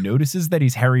then when he notices that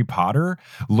he's Harry Potter,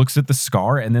 looks at the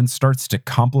scar and then starts to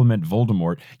compliment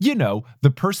Voldemort. You know, the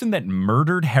person that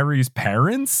murdered Harry's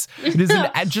parents. It is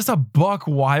just a buck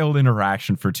wild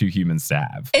interaction for two humans to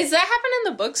have. Is that happening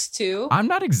in the books too? I'm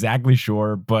not exactly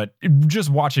sure, but just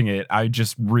watching it, I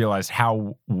just realized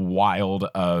how wild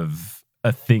of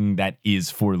a thing that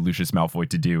is for Lucius Malfoy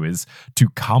to do, is to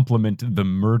compliment the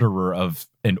murderer of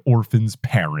an orphan's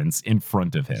parents in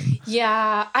front of him.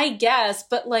 Yeah, I guess.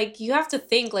 But like, you have to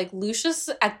think, like, Lucius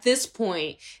at this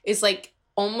point is like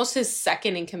almost his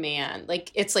second in command.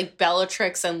 Like, it's like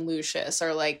Bellatrix and Lucius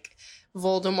are like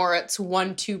Voldemort's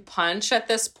 1-2 punch at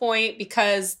this point,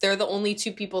 because they're the only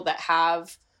two people that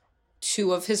have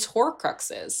two of his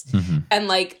Horcruxes. Mm-hmm. And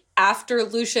like, after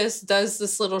Lucius does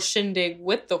this little shindig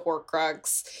with the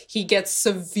Horcrux, he gets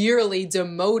severely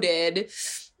demoted.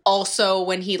 Also,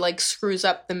 when he like screws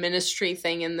up the ministry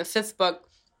thing in the 5th book,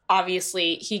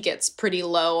 obviously he gets pretty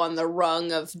low on the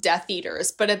rung of Death Eaters.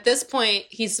 But at this point,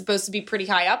 he's supposed to be pretty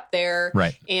high up there.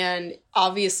 Right. And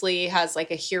obviously has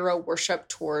like a hero worship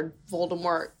toward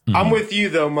Voldemort. Mm-hmm. I'm with you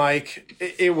though, Mike.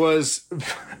 It was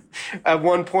at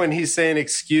one point he's saying,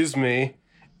 "Excuse me."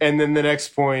 And then the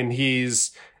next point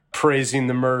he's praising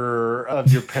the murderer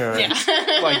of your parents.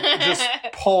 Yeah. Like, just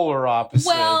polar opposites.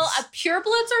 Well,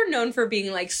 purebloods are known for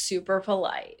being like super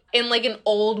polite in like an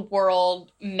old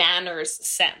world manners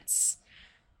sense,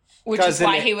 which is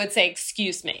why he would say,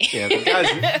 "Excuse me." Yeah, the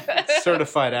guy's a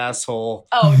certified asshole.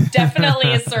 Oh,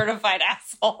 definitely a certified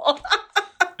asshole.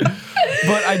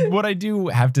 But what I do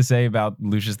have to say about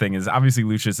Lucius thing is, obviously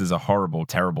Lucius is a horrible,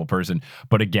 terrible person.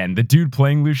 But again, the dude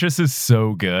playing Lucius is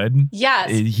so good. Yes.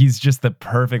 He's just the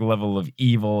perfect level of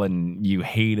evil, and you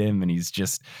hate him, and he's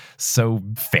just so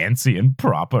fancy and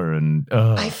proper. And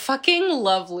I fucking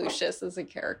love Lucius as a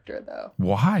character, though.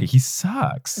 Why? He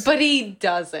sucks. But he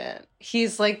doesn't.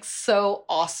 He's like so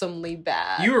awesomely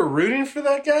bad. You were rooting for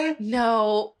that guy?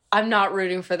 No, I'm not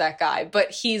rooting for that guy,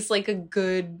 but he's like a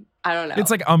good... I don't know. It's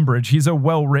like Umbridge. He's a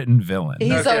well-written villain.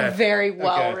 He's a very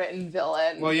well-written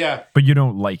villain. Well, yeah. But you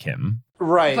don't like him.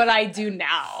 Right. But I do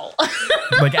now.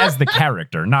 Like, as the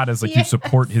character, not as like you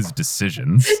support his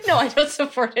decisions. No, I don't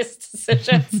support his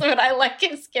decisions, but I like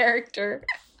his character.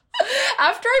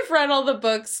 After I've read all the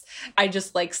books, I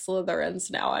just like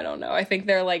Slytherins now. I don't know. I think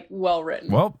they're like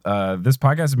well-written. Well, this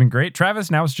podcast has been great.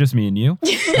 Travis, now it's just me and you.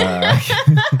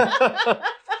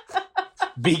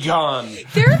 Be gone.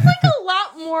 There's like a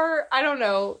lot more, I don't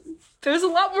know, there's a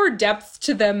lot more depth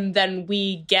to them than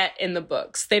we get in the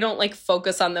books. They don't like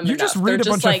focus on them You enough. just read a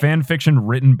bunch of fan fiction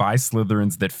written by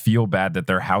Slytherins that feel bad that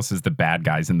their house is the bad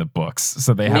guys in the books.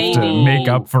 So they have to make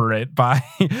up for it by,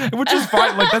 which is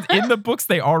fine. Like, that's in the books,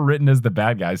 they are written as the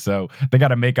bad guys. So they got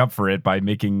to make up for it by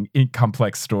making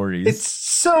complex stories. It's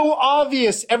so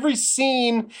obvious. Every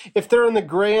scene, if they're in the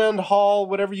grand hall,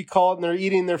 whatever you call it, and they're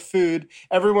eating their food,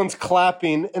 everyone's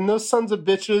clapping. And those sons of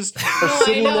bitches are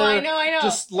sitting there. I know.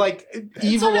 Just like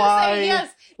evil eye. Yes.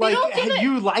 Like,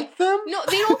 you like them? No,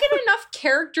 they don't get enough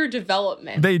character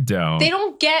development. They don't. They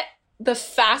don't get the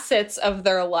facets of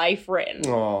their life written.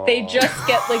 Aww. They just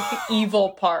get like the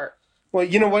evil part. Well,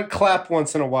 you know what? Clap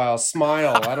once in a while.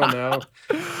 Smile. I don't know.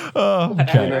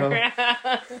 Okay. You know?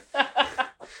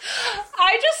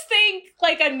 I just think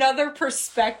like another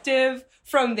perspective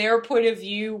from their point of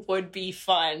view would be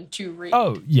fun to read.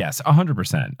 Oh, yes,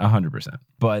 100%. 100%.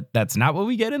 But that's not what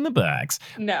we get in the books.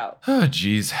 No. Oh,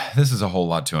 geez. This is a whole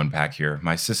lot to unpack here.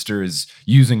 My sister is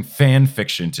using fan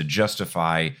fiction to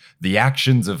justify the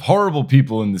actions of horrible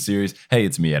people in the series. Hey,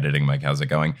 it's me editing, Mike. How's it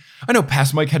going? I know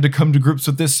past Mike had to come to grips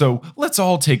with this, so let's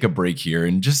all take a break here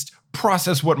and just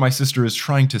process what my sister is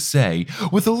trying to say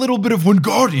with a little bit of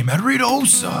Wingardium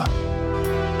Leviosa.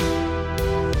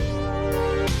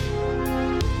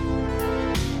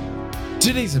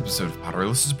 Today's episode of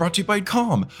Potterless is brought to you by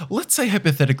Calm. Let's say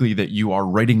hypothetically that you are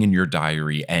writing in your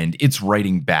diary and it's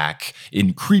writing back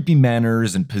in creepy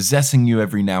manners and possessing you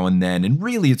every now and then, and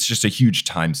really it's just a huge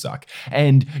time suck.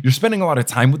 And you're spending a lot of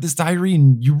time with this diary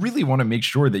and you really want to make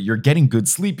sure that you're getting good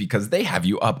sleep because they have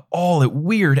you up all at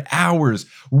weird hours,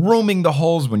 roaming the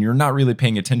halls when you're not really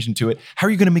paying attention to it. How are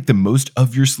you going to make the most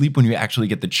of your sleep when you actually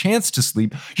get the chance to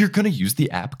sleep? You're going to use the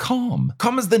app Calm.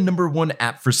 Calm is the #1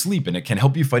 app for sleep, and it can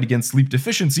help you fight against sleep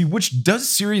deficiency, which does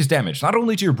serious damage, not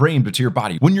only to your brain, but to your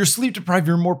body. When you're sleep deprived,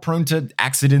 you're more prone to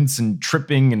accidents and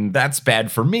tripping, and that's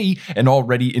bad for me, an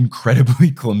already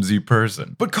incredibly clumsy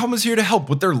person. But Calm is here to help.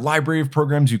 With their library of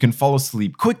programs, you can fall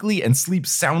asleep quickly and sleep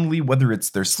soundly, whether it's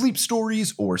their sleep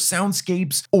stories or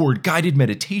soundscapes or guided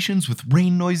meditations with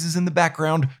rain noises in the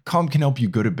background. Calm can help you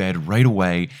go to bed right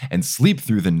away and sleep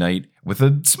through the night with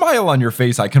a smile on your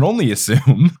face, I can only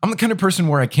assume. I'm the kind of person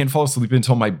where I can't fall asleep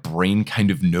until my brain kind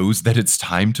of knows that it's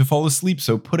time to fall asleep,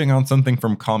 so putting on something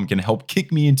from Calm can help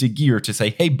kick me into gear to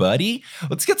say, hey buddy,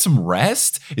 let's get some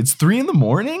rest. It's 3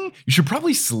 a.m. You should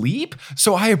probably sleep.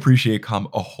 So I appreciate Calm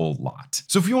a whole lot.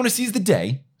 So if you want to seize the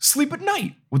day, sleep at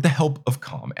night with the help of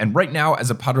Calm. And right now,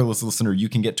 as a Potterless listener, you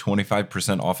can get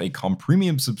 25% off a Calm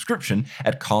premium subscription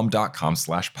at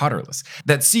calm.com/Potterless.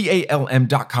 That's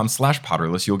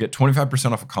CALM.com/Potterless. You'll get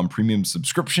 25% off a Calm premium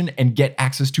subscription and get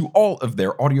access to all of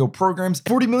their audio programs.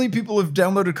 40 million people have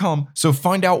downloaded Calm, so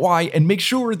find out why and make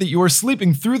sure that you are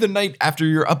sleeping through the night after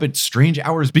you're up at strange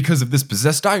hours because of this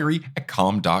possessed diary at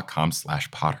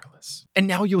calm.com/Potterless. And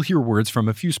now you'll hear words from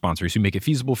a few sponsors who make it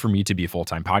feasible for me to be a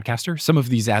full-time podcaster. Some of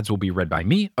these ads will be read by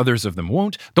me, others of them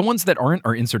won't. The ones that aren't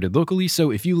are inserted locally, so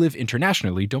if you live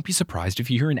internationally, don't be surprised if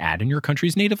you hear an ad in your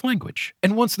country's native language.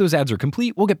 And once those ads are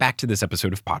complete, we'll get back to this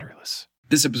episode of Potterless.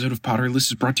 This episode of Potterless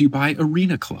is brought to you by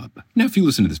Arena Club. Now, if you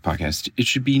listen to this podcast, it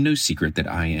should be no secret that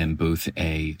I am both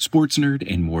a sports nerd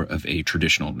and more of a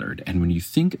traditional nerd. And when you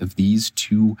think of these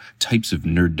two types of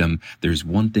nerddom, there's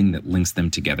one thing that links them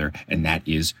together, and that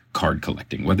is card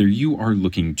collecting. Whether you are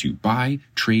looking to buy,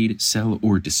 trade, sell,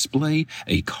 or display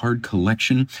a card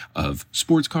collection of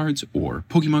sports cards or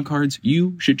Pokemon cards,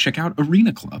 you should check out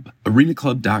Arena Club.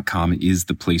 ArenaClub.com is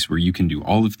the place where you can do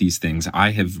all of these things.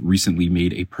 I have recently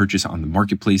made a purchase on the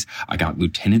marketplace. I got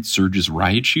Lieutenant Surge's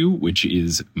Raichu, which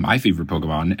is my favorite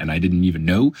Pokemon, and I didn't even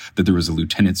know that there was a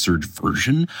Lieutenant Surge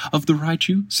version of the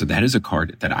Raichu. So that is a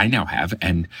card that I now have,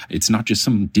 and it's not just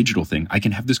some digital thing. I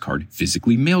can have this card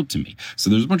physically mailed to me. So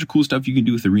there's a bunch of cool stuff you can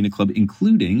do with Arena Club,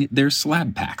 including their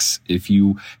slab packs. If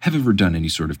you have ever done any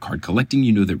sort of card collecting,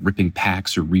 you know that ripping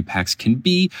packs or repacks can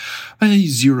be a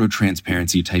zero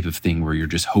transparency type of thing where you're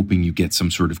just hoping you get some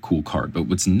sort of cool card. But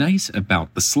what's nice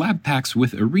about the slab packs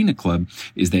with Arena Club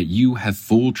is that you have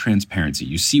full transparency.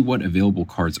 You see what available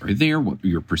cards are there, what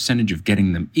your percentage of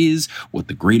getting them is, what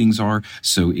the gradings are.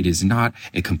 So it is not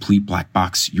a complete black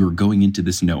box. You're going into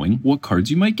this knowing what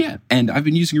cards you might get. And I've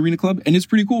been using Arena Club, and it's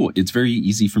pretty cool. It's very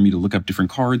easy for me to look up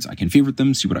different cards. I can favorite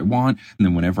them, see what I want, and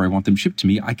then whenever I want them shipped to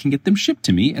me, I can get them shipped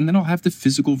to me, and then I'll have the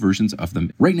physical versions of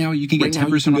them. Right now, you can get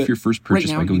 10% off your first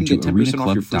purchase by going to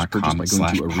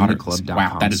arenaclub.com/Potterless.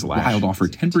 Wow, that is a wild offer.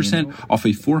 10% off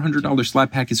a $400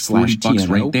 slab pack is $40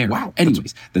 right there. Wow.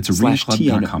 Anyways, that's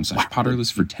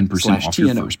arenaclub.com/Potterless for 10% off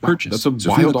your first purchase. That's a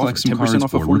wild offer. 10%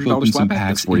 off a $400 slab pack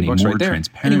packs in a more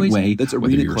transparent way. That's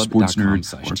whether you're a sports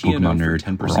nerd or a Pokemon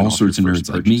nerd or all sorts of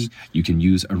nerds like me, you can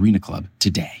use Arena Club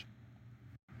today.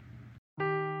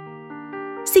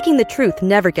 Seeking the truth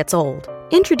never gets old.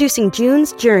 Introducing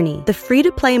June's Journey, the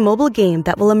free-to-play mobile game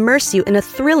that will immerse you in a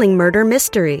thrilling murder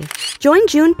mystery. Join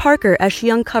June Parker as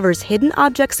she uncovers hidden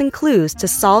objects and clues to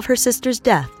solve her sister's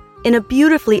death in a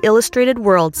beautifully illustrated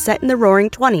world set in the Roaring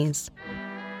 '20s.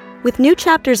 With new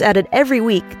chapters added every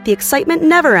week, the excitement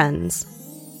never ends.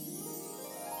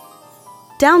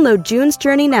 Download June's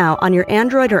Journey now on your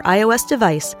Android or iOS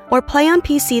device, or play on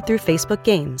PC through Facebook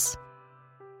Games.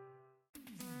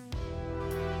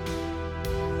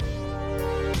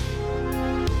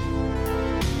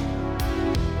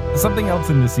 Something else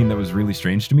in this scene that was really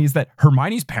strange to me is that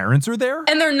Hermione's parents are there.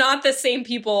 And they're not the same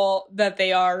people that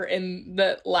they are in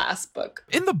the last book.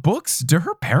 In the books, do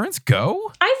her parents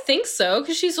go? I think so,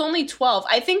 because she's only 12.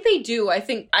 I think they do. I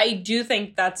do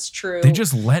think that's true. They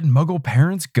just let Muggle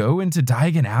parents go into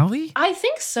Diagon Alley? I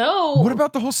think so. What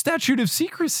about the whole statute of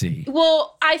secrecy?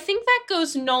 Well, I think that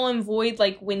goes null and void,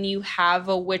 like when you have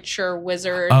a witch or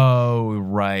wizard. Oh,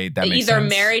 right. That makes either sense.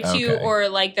 Married to you or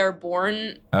like they're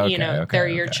born, they're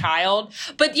your child.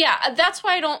 But yeah, that's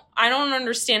why I don't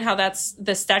understand how that's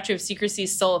the statute of secrecy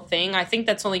is still a thing. I think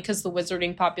that's only because the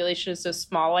wizarding population is so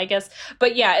small, I guess.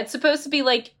 But yeah, it's supposed to be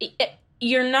like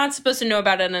you're not supposed to know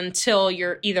about it until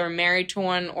you're either married to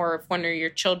one or if one of your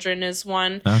children is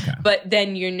one. Okay. But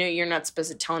then you're not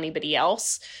supposed to tell anybody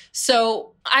else.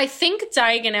 So I think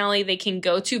Diagon Alley they can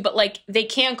go to, but like they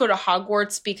can't go to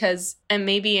Hogwarts because, and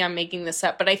maybe I'm making this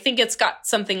up, but I think it's got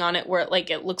something on it where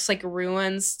it looks like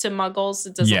ruins to Muggles.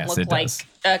 It doesn't look like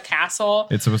a castle.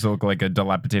 It's supposed to look like a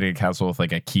dilapidated castle with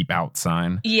like a keep out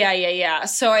sign. Yeah.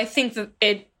 So I think that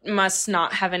it must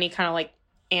not have any kind of like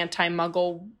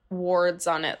anti-Muggle wards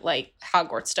on it like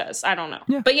Hogwarts does. I don't know.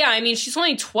 Yeah. But yeah, I mean, she's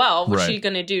only 12. What's Right. she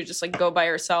going to do? Just like go by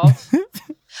herself?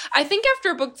 I think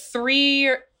after book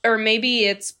 3 or maybe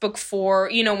it's book 4,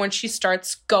 when she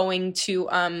starts going to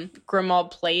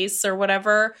Grimmauld Place or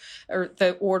whatever, or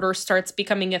the Order starts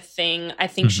becoming a thing, I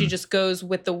think she just goes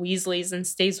with the Weasleys and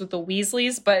stays with the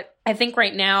Weasleys. But I think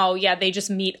right now, they just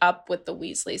meet up with the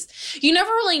Weasleys. You never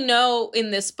really know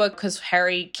in this book because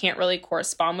Harry can't really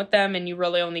correspond with them and you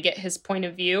really only get his point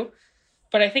of view.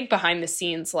 But I think behind the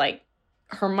scenes, like,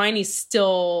 Hermione's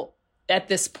still, at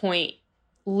this point,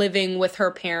 living with her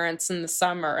parents in the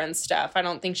summer and stuff. I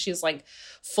don't think she's like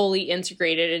fully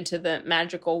integrated into the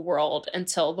magical world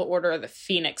until the Order of the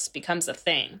Phoenix becomes a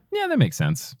thing. Yeah, that makes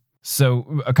sense.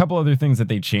 So a couple other things that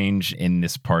they change in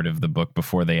this part of the book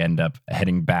before they end up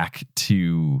heading back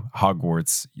to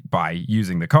Hogwarts by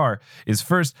using the car is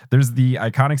first, there's the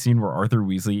iconic scene where Arthur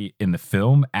Weasley in the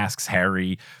film asks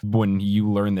Harry, when you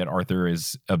learn that Arthur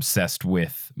is obsessed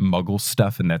with Muggle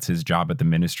stuff and that's his job at the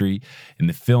Ministry. In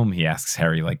the film, he asks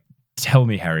Harry, like, tell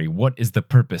me, Harry, what is the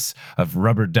purpose of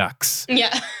rubber ducks?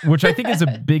 Yeah. Which I think is a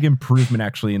big improvement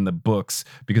actually in the books,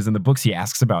 because in the books he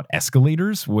asks about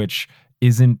escalators, which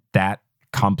isn't that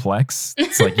complex.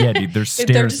 It's like, yeah, dude, there's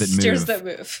stairs that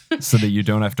move so that you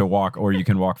don't have to walk or you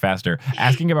can walk faster.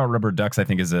 Asking about rubber ducks, I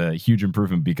think, is a huge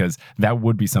improvement because that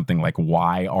would be something like,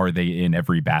 why are they in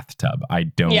every bathtub? I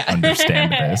don't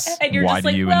understand this. Why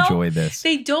do you enjoy this?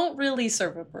 They don't really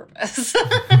serve a purpose.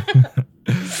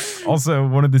 Also,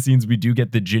 one of the scenes we do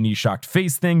get the Ginny shocked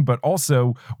face thing, but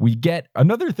also we get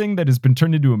another thing that has been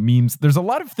turned into a meme. There's a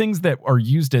lot of things that are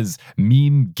used as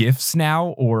meme gifs now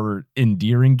or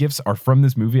endearing gifs are from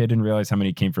this movie. I didn't realize how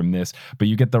many came from this, but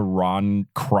you get the Ron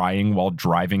crying while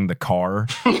driving the car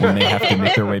when they have to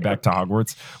make their way back to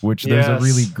Hogwarts, which there's a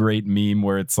really great meme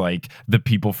where it's like the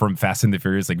people from Fast and the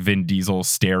Furious, like Vin Diesel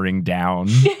staring down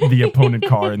the opponent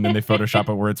car, and then they Photoshop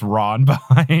it where it's Ron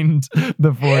behind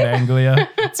the Ford Anglia.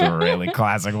 It's a really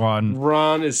classic one.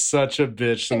 Ron is such a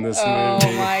bitch in this movie.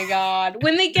 Oh my God.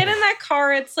 When they get in that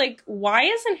car, it's like, why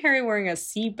isn't Harry wearing a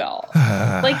seatbelt?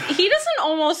 Like, he doesn't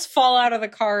almost fall out of the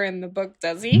car in the book,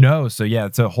 does he? No. So yeah,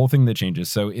 it's a whole thing that changes.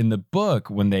 So in the book,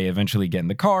 when they eventually get in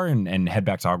the car and head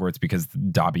back to Hogwarts because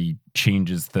Dobby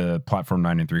changes the platform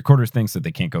 9 3/4 thing so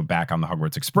they can't go back on the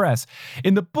Hogwarts Express.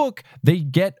 In the book, they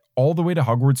get all the way to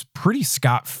Hogwarts pretty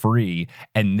scot-free,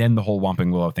 and then the whole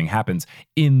Whomping Willow thing happens.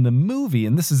 In the movie,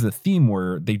 and this is a theme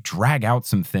where they drag out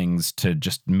some things to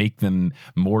just make them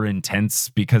more intense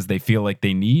because they feel like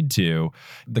they need to.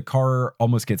 The car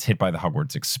almost gets hit by the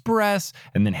Hogwarts Express,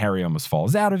 and then Harry almost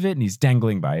falls out of it, and he's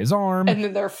dangling by his arm. And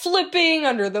then they're flipping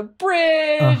under the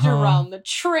bridge, around the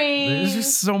train. There's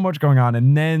just so much going on,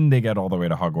 and then they get all the way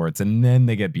to Hogwarts, and then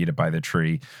they get beat up by the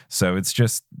tree. So it's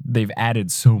just, they've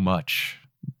added so much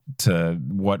to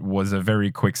what was a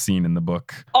very quick scene in the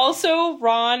book. Also,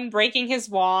 Ron breaking his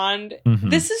wand.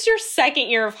 This is your second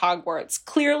year of Hogwarts.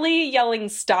 Clearly, yelling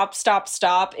stop, stop,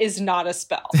 stop is not a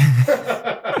spell.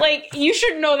 Like, you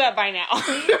should know that by now.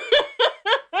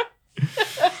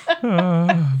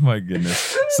 Oh, my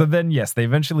goodness. So then, yes, they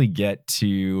eventually get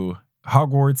to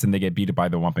Hogwarts and they get beat up by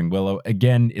the Whomping Willow.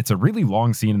 Again, it's a really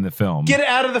long scene in the film. Get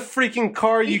out of the freaking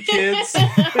car, you kids.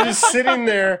 They're just sitting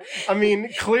there. I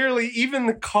mean, clearly, even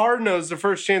the car knows the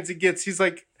first chance he gets. He's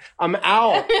like, I'm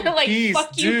out. Like, peace,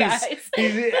 fuck you guys.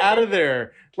 He's out of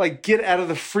there. Like, get out of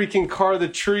the freaking car. The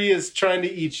tree is trying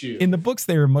to eat you. In the books,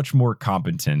 they are much more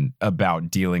competent about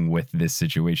dealing with this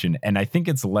situation. And I think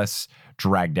it's less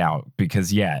dragged out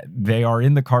because, yeah, they are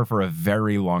in the car for a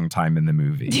very long time in the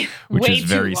movie, which is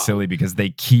very silly because they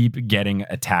keep getting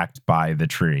attacked by the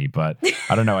tree. But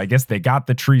I don't know. I guess they got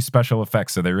the tree special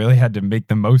effects, so they really had to make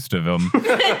the most of them.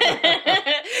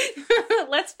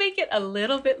 Let's make it a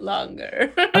little bit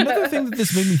longer. Another thing that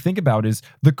this made me think about is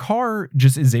the car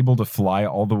just is able to fly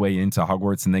all the way into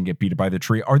Hogwarts and then get beat by the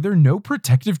tree. Are there no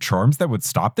protective charms that would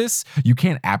stop this? You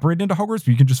can't apparate into Hogwarts, but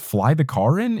you can just fly the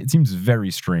car in? It seems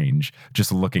very strange,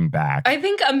 just looking back. I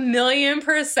think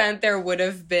 1,000,000% there would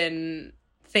have been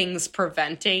things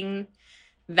preventing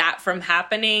that from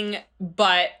happening,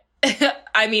 but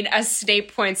I mean, as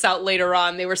Snape points out later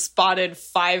on, they were spotted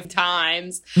 5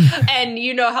 times. And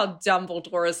you know how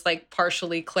Dumbledore is like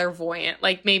partially clairvoyant.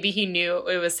 Like maybe he knew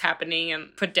it was happening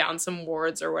and put down some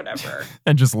wards or whatever.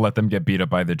 And just let them get beat up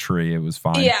by the tree. It was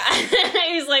fine. Yeah.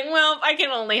 He's like, well, I can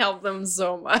only help them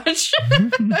so much.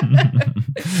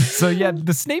 So yeah,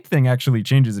 the Snape thing actually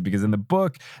changes it because in the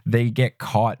book, they get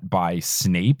caught by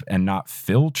Snape and not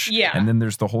Filch. Yeah. And then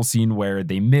there's the whole scene where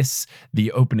they miss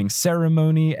the opening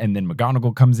ceremony and then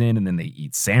McGonagall comes in and then they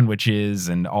eat sandwiches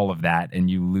and all of that.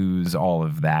 And you lose all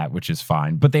of that, which is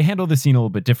fine. But they handle the scene a little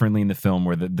bit differently in the film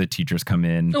where the teachers come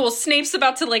in. Well, Snape's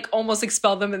about to like almost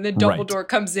expel them and then Dumbledore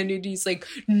comes in and he's like,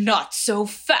 not so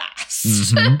fast.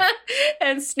 Mm-hmm.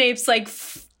 And Snape's like,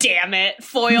 damn it,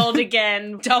 foiled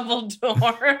again,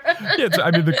 Dumbledore. Yeah,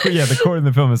 I mean, the core of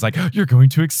the film is like, you're going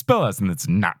to expel us, and it's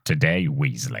not today,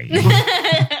 Weasley.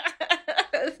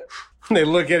 They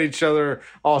look at each other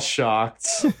all shocked.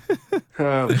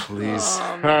 Oh, please.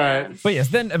 Oh, all right. But yes,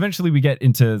 then eventually we get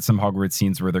into some Hogwarts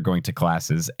scenes where they're going to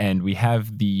classes, and we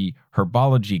have the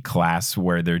herbology class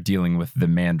where they're dealing with the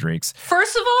mandrakes.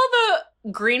 First of all,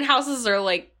 the greenhouses are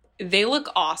like, they look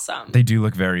awesome. They do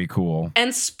look very cool.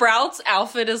 And Sprout's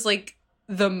outfit is like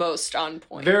the most on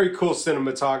point. Very cool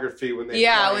cinematography when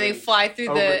they fly through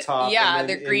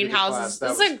the greenhouses.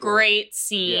 This is a great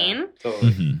scene. Yeah,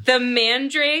 totally. Mm-hmm. The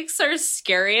mandrakes are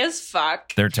scary as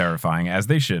fuck. They're terrifying, as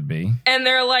they should be. And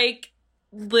they're like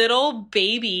little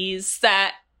babies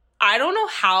that I don't know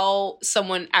how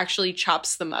someone actually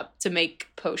chops them up to make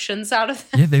potions out of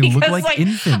them. Yeah, they look like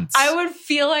infants. I would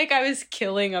feel like I was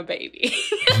killing a baby.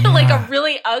 Yeah. Like a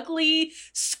really ugly,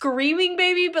 screaming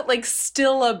baby, but like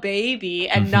still a baby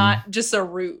and not just a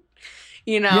root.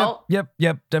 You know? Yep.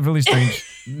 Definitely strange.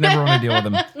 Never want to deal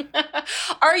with them.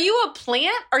 Are you a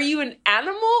plant? Are you an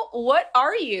animal? What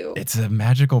are you? It's a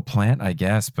magical plant, I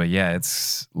guess. But yeah,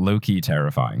 it's low-key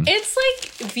terrifying. It's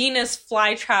like Venus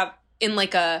flytrap in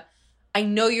like a, I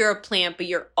know you're a plant, but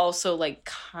you're also like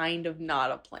kind of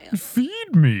not a plant.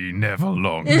 Feed me, Neville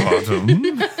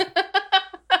Longbottom.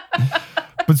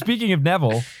 But speaking of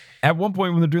Neville, at one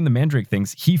point when they're doing the mandrake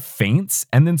things, he faints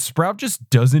and then Sprout just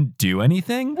doesn't do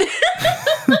anything.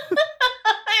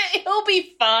 He'll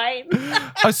be fine.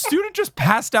 A student just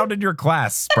passed out in your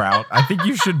class, Sprout. I think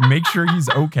you should make sure he's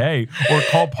okay or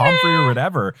call Pomfrey or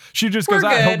whatever. She just goes,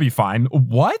 he'll be fine.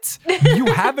 What? You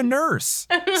have a nurse.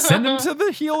 Send him to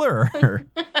the healer.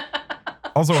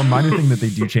 Also, a minor thing that they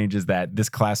do change is that this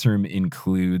classroom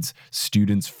includes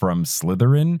students from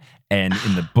Slytherin, and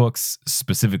in the books,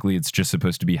 specifically, it's just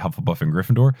supposed to be Hufflepuff and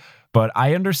Gryffindor. But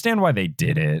I understand why they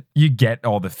did it. You get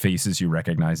all the faces you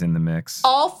recognize in the mix.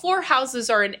 All 4 houses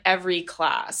are in every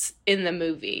class in the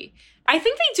movie. I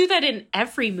think they do that in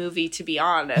every movie, to be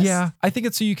honest. Yeah, I think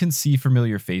it's so you can see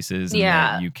familiar faces and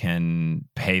that you can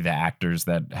pay the actors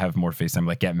that have more face time,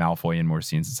 like get Malfoy in more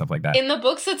scenes and stuff like that. In the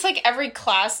books, it's like every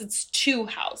class, it's 2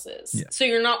 houses. Yeah. So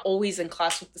you're not always in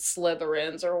class with the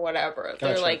Slytherins or whatever. Gotcha.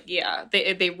 They're like,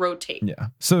 they rotate. Yeah.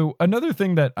 So another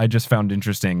thing that I just found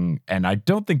interesting, and I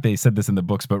don't think they said this in the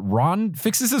books, but Ron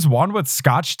fixes his wand with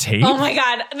Scotch tape. Oh my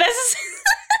God. This is...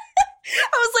 I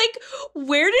was like,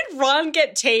 where did Ron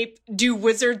get tape? Do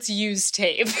wizards use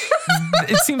tape?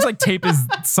 It seems like tape is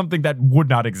something that would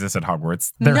not exist at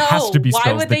Hogwarts. There has to be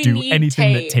spells that do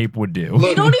anything that tape would do.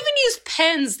 They don't even use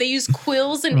pens. They use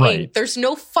quills and ink. There's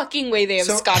no fucking way they have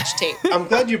Scotch tape. I'm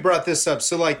glad you brought this up.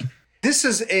 So, like, this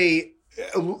is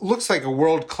looks like a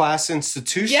world-class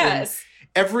institution. Yes.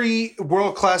 Every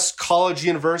world-class college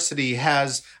university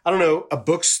has, I don't know, a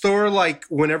bookstore. Like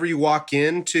whenever you walk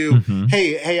into,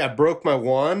 hey, I broke my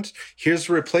wand. Here's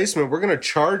a replacement. We're going to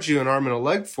charge you an arm and a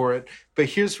leg for it, but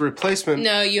here's the replacement.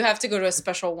 No, you have to go to a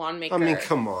special wand maker. I mean,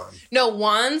 come on. No,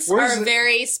 wands are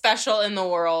very special in the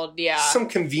world. Yeah. Some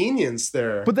convenience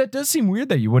there. But that does seem weird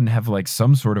that you wouldn't have like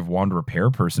some sort of wand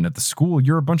repair person at the school.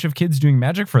 You're a bunch of kids doing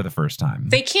magic for the first time.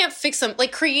 They can't fix them.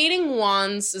 Like creating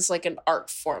wands is like an art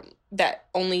form that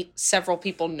only several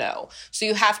people know. So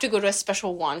you have to go to a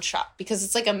special wand shop because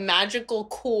it's like a magical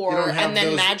core and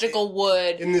then magical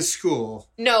wood. In this school.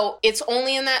 No, it's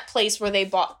only in that place where they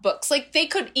bought books. Like they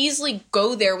could easily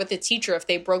go there with a teacher if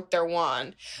they broke their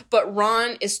wand. But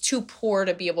Ron is too poor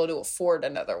to be able to afford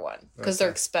another one because they're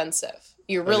expensive.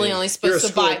 You're really only supposed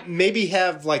to buy. Maybe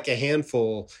have like a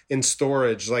handful in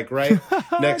storage, like right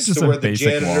next to where the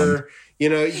janitor, You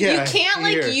know, yeah. You can't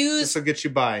like use this will get you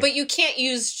by. But you can't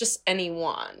use just any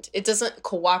wand. It doesn't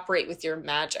cooperate with your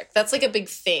magic. That's like a big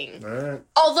thing. All right.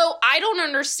 Although I don't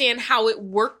understand how it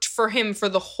worked for him for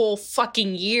the whole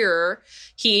fucking year.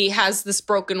 He has this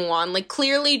broken wand. Like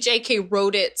clearly JK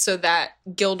wrote it so that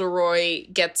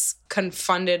Gilderoy gets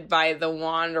confunded by the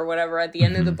wand or whatever at the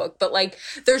end of the book. But like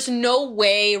there's no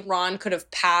way Ron could have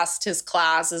passed his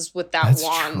classes with that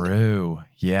wand. That's true.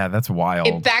 Yeah, that's wild.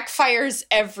 It backfires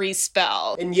every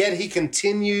spell. And yet he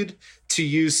continued to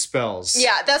use spells.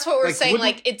 Yeah, that's what we're Like, saying.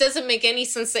 wouldn't- Like, it doesn't make any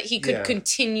sense that he could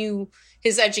continue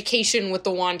his education with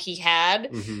the wand he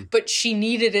had, but she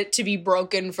needed it to be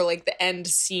broken for like the end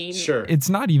scene. Sure. It's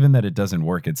not even that it doesn't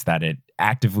work. It's that it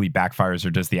actively backfires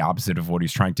or does the opposite of what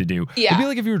he's trying to do. Yeah. It'd be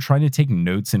like if you were trying to take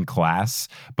notes in class,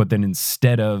 but then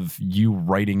instead of you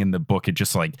writing in the book, it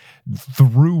just like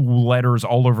threw letters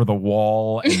all over the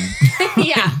wall. And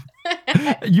Yeah.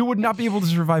 you would not be able to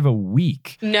survive a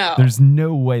week. No. There's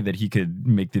no way that he could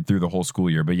make it through the whole school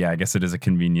year. But yeah, I guess it is a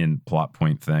convenient plot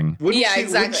point thing. Wouldn't Yeah, she,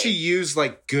 exactly. Wouldn't she use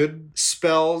like good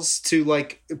spells to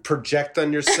like project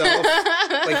on yourself?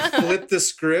 Like flip the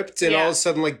script and all of a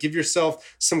sudden like give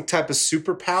yourself some type of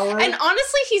superpower? And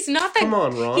honestly, he's not that. Come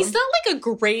on, Ron. He's not like a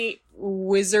great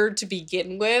wizard to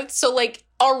begin with. So like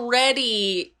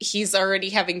he's already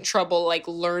having trouble like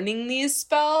learning these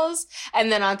spells,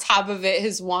 and then on top of it,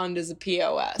 his wand is a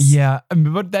POS. Yeah,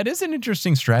 but that is an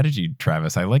interesting strategy,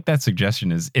 Travis. I like that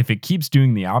suggestion. Is if it keeps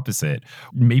doing the opposite,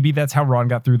 maybe that's how Ron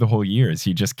got through the whole year. Is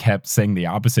he just kept saying the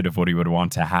opposite of what he would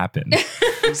want to happen.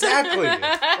 Exactly.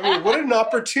 I mean, what an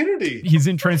opportunity. He's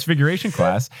in transfiguration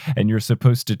class, and you're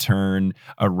supposed to turn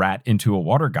a rat into a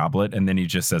water goblet, and then he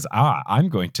just says, I'm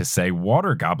going to say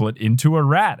water goblet into a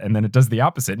rat, and then it does the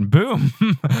opposite, and boom,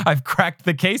 I've cracked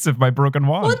the case of my broken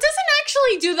wand. Well, it doesn't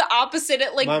actually do the opposite.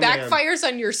 It like My man. backfires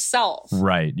on yourself.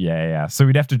 Right, yeah. So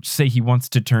we'd have to say he wants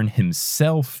to turn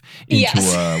himself into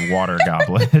Yes. a water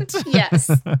goblet. Yes.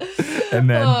 And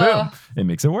then boom, it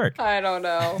makes it work. I don't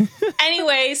know.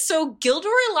 Anyway, so Gilderoy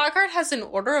Lockhart has an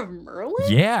Order of Merlin?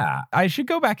 Yeah, I should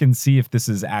go back and see if this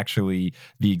is actually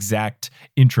the exact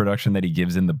introduction that he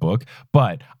gives in the book.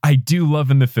 But I do love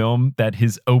in the film that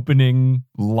his opening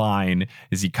line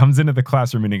is he comes into the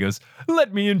classroom and he goes,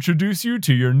 "Let me introduce you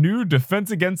to your new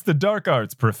Defense Against the Dark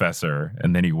Arts professor."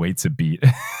 And then he waits a beat,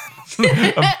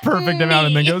 a perfect amount,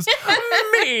 and then goes,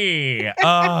 "Me."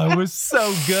 Oh, it was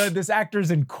so good. This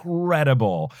actor's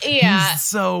incredible. Yeah. He's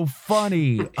so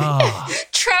funny. Oh.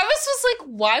 Travis was like,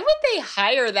 why would they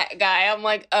hire that guy? I'm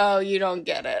like, oh, you don't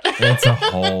get it. It's a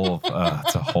whole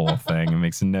thing. It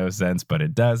makes no sense, but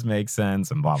it does make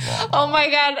sense, and blah blah blah. Oh my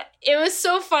God. It was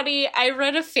so funny. I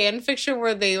read a fan fiction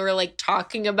where they were like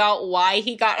talking about why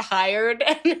he got hired,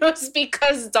 and it was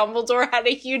because Dumbledore had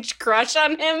a huge crush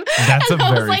on him. That's and a I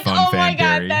was very like, fun oh fan my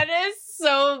God, theory. that is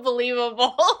so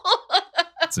believable.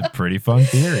 It's a pretty fun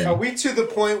theory. Are we to the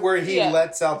point where he Yeah.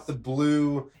 lets out the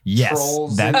blue Yes,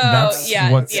 trolls? that's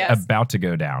yes, what's yes. about to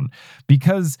go down,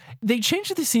 because they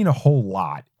changed the scene a whole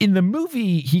lot. In the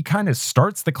movie, he kind of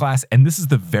starts the class, and this is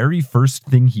the very first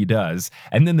thing he does.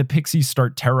 And then the pixies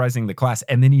start terrorizing the class,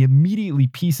 and then he immediately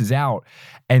pieces out.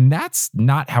 And that's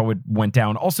not how it went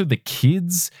down. Also, the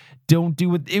kids don't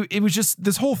do it. It was just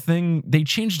this whole thing. They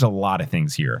changed a lot of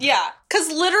things here. Yeah, because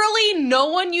literally no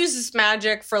one uses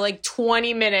magic for like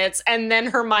 20 minutes, and then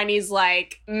Hermione's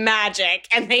like, magic,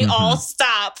 and they all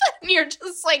stop. And you're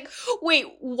just like, wait,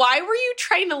 why were you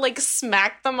trying to like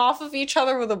smack them off of each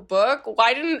other with a book?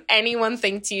 Why didn't anyone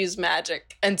think to use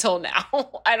magic until now?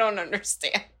 I don't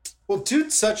understand. Well,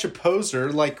 dude's such a poser.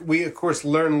 Like we, of course,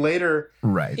 learn later.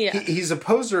 Right. Yeah. He's a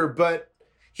poser, but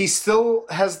he still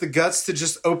has the guts to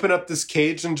just open up this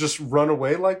cage and just run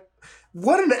away. Like,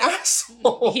 what an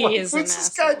asshole. He Like, is an what's this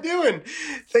guy asshole. doing?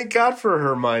 Thank God for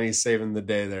Hermione saving the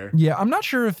day there. Yeah, I'm not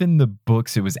sure if in the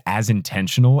books it was as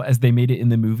intentional as they made it in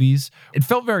the movies. It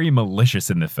felt very malicious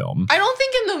in the film. I don't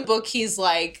think in the book he's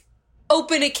like,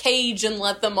 open a cage and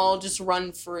let them all just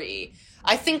run free.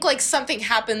 I think like something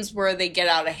happens where they get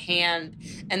out of hand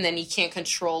and then he can't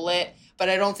control it. But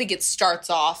I don't think it starts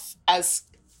off as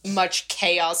much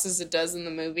chaos as it does in the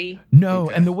movie. No,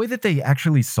 Okay. and the way that they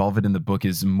actually solve it in the book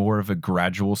is more of a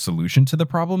gradual solution to the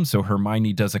problem. So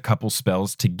Hermione does a couple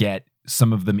spells to get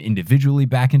some of them individually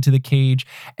back into the cage.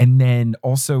 And then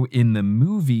also in the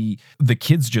movie, the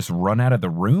kids just run out of the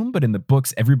room. But in the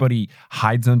books, everybody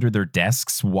hides under their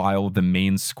desks while the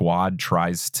main squad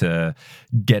tries to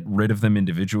get rid of them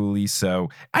individually. So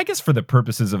I guess for the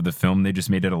purposes of the film, they just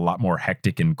made it a lot more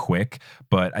hectic and quick.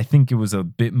 But I think it was a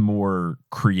bit more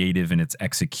creative in its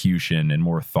execution and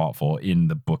more thoughtful in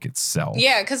the book itself.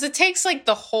 Yeah, because it takes like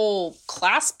the whole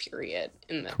class period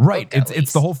in the right. book,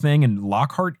 It's the whole thing. And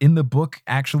Lockhart in the book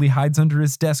actually hides under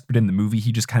his desk, but in the movie,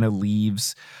 he just kind of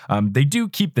leaves. They do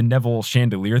keep the Neville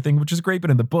chandelier thing, which is great.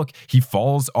 But in the book, he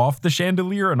falls off the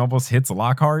chandelier and almost hits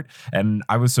Lockhart. And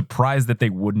I was surprised that they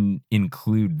wouldn't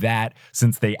include that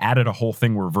since they added a whole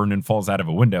thing where Vernon falls out of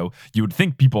a window. You would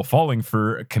think people falling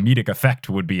for comedic effect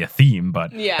would be a theme,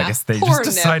 but Yeah, I guess they poor just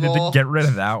decided Neville. to get rid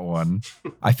of that one.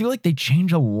 I feel like they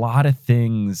change a lot of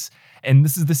things. And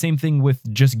this is the same thing with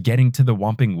just getting to the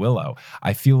Whomping Willow.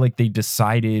 I feel like they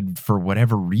decided for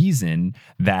whatever reason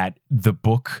that the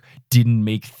book didn't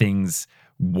make things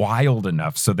wild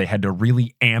enough, so they had to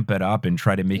really amp it up and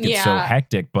try to make it so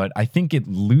hectic. But I think it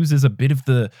loses a bit of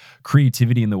the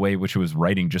creativity in the way which it was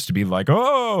writing, just to be like,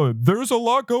 oh, there's a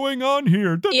lot going on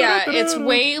here. Yeah, it's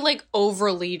way like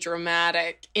overly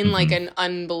dramatic in like an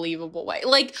unbelievable way.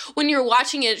 Like when you're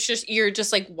watching it, it's just you're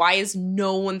just like, why is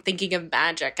no one thinking of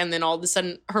magic? And then all of a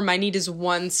sudden Hermione does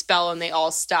one spell and they all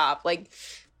stop. Like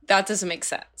that doesn't make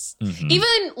sense.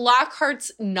 Even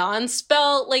Lockhart's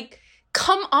non-spell, like,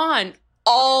 come on.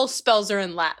 All spells are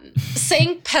in Latin.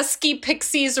 Saying pesky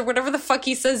pixies or whatever the fuck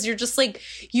he says, you're just like,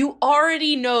 you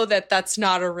already know that that's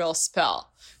not a real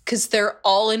spell because they're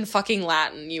all in fucking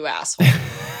Latin, you asshole.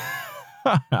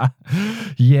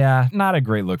 Yeah, not a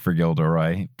great look for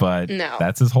Gilderoy, but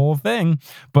that's his whole thing.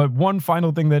 But one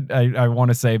final thing that I want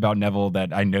to say about Neville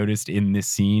that I noticed in this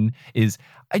scene is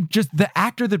the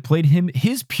actor that played him,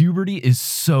 his puberty is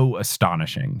so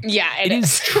astonishing. Yeah, it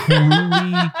is.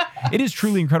 It is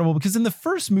truly incredible because in the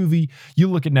first movie, you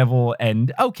look at Neville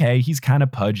and okay, he's kind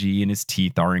of pudgy and his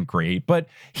teeth aren't great, but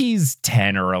he's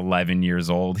 10 or 11 years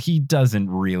old. He doesn't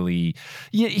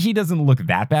look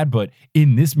that bad. But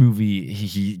in this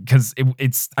movie, because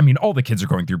it's all the kids are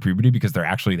going through puberty because they're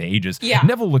actually the ages. Yeah.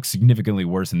 Neville looks significantly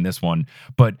worse in this one.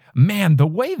 But man, the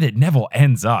way that Neville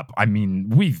ends up, I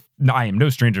am no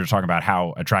stranger to talking about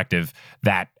how attractive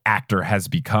that actor has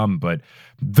become, but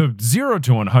the 0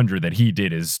 to 100 that he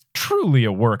did is truly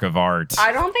a work of art.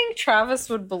 I don't think Travis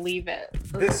would believe it.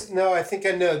 I think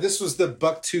I know. This was the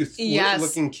bucktooth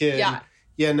looking kid. Yeah.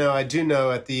 Yeah, no, I do know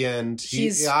at the end.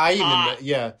 He's hot.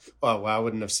 Well, I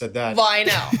wouldn't have said that. Well, I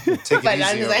know. Take it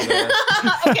easy over there.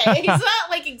 Okay, he's not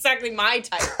like exactly my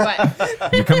type,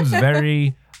 but becomes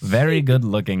very, very good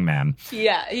looking man.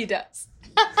 Yeah, he does.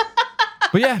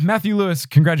 But yeah, Matthew Lewis,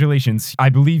 congratulations. I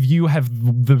believe you have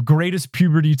the greatest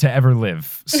puberty to ever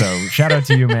live. So shout out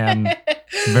to you, man.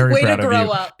 Very Way proud to of grow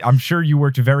you. up. I'm sure you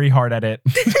worked very hard at it.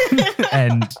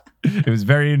 And it was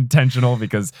very intentional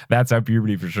because that's how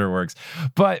puberty for sure works.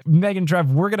 But Megan,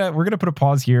 Trev, we're gonna put a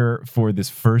pause here for this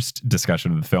first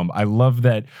discussion of the film. I love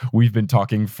that we've been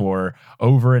talking for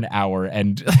over an hour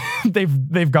and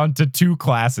they've gone to 2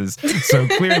 classes. So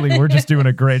clearly we're just doing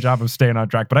a great job of staying on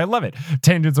track. But I love it.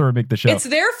 Tangents are what make the show. It's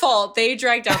their fault. They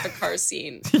dragged out the car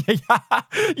scene.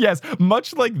 Yes,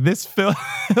 much like this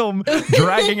film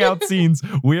dragging out scenes,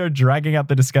 we are dragging out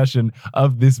the discussion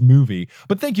of this movie.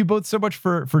 But thank you both so much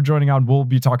for joining on. We'll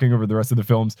be talking over the rest of the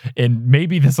films, and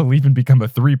maybe this will even become a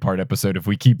 3-part episode if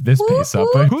we keep this pace up.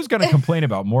 But who's going to complain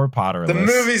about more Potterless? The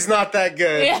movie's not that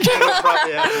good. Yeah.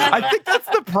 I think that's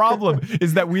the problem,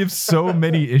 is that we have so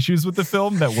many issues with the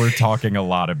film that we're talking a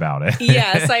lot about it.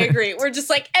 Yes, I agree. We're just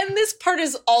like, and this part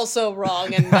is also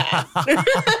wrong and bad.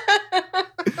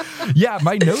 Yeah,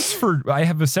 my notes I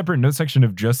have a separate note section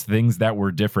of just things that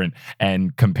were different,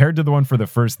 and compared to the one for the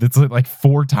first, it's like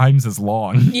 4 times as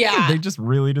long. Yeah. They just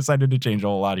really decided to change a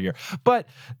whole lot here. But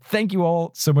thank you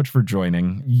all so much for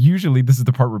joining. Usually this is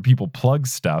the part where people plug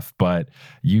stuff, but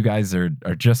you guys are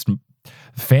just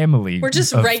family. We're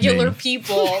just of regular me.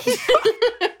 people.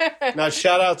 Now,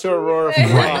 shout out to Aurora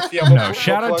Fruehauf. Yeah, No,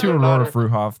 shout out to Aurora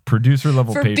Fruehauf, producer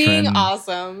level For patron. being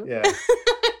awesome. Yeah.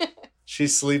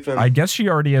 She's sleeping. I guess she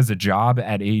already has a job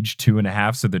at age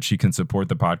 2.5 so that she can support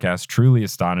the podcast. Truly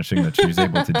astonishing that she was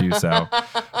able to do so.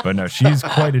 But no, she's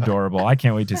quite adorable. I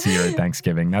can't wait to see her at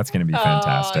Thanksgiving. That's going to be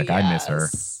fantastic. Oh, I miss her.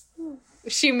 yes.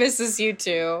 She misses you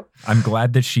too. I'm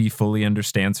glad that she fully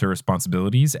understands her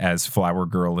responsibilities as flower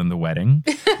girl in the wedding.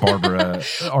 Barbara,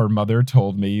 our mother,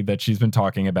 told me that she's been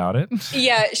talking about it.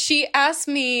 Yeah, she asked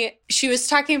me, she was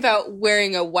talking about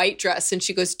wearing a white dress, and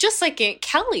she goes, just like Aunt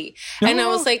Kelly. And I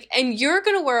was like, and you're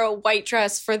going to wear a white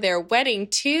dress for their wedding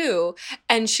too.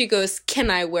 And she goes, can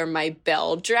I wear my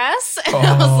belle dress? And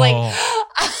I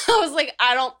was like,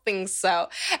 I don't think so.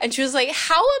 And she was like,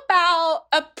 how about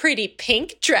a pretty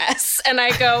pink dress? And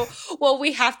I go, well,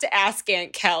 we have to ask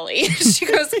Aunt Kelly. She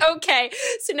goes, okay.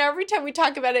 So now every time we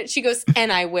talk about it, she goes,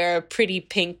 and I wear a pretty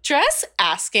pink dress?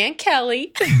 Ask Aunt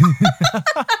Kelly.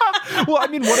 Well, I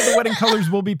mean, one of the wedding colors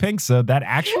will be pink, so that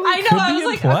actually I know. could I be was in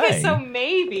like, play. okay, so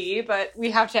maybe, but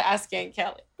we have to ask Aunt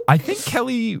Kelly. I think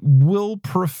Kelly will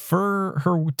prefer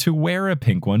her to wear a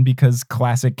pink one because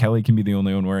classic Kelly can be the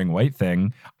only one wearing white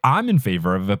thing. I'm in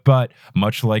favor of it, but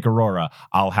much like Aurora,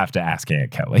 I'll have to ask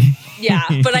Aunt Kelly. Yeah,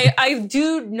 but I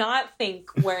do not think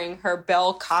wearing her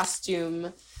Belle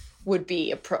costume would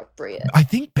be appropriate. I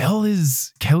think Belle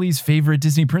is Kelly's favorite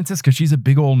Disney princess because she's a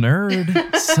big old nerd.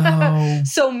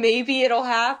 So maybe it'll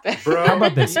happen. Bro. How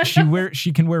about this?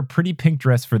 She can wear a pretty pink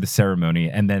dress for the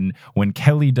ceremony, and then when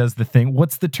Kelly does the thing,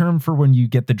 what's the term for when you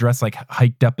get the dress like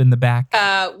hiked up in the back?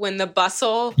 When the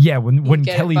bustle. Yeah, when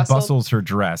get it Kelly bustled? bustles her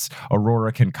dress,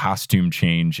 Aurora can costume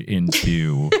change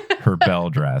into her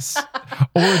Belle dress.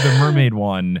 Or the mermaid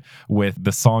one with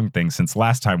the song thing since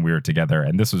last time we were together,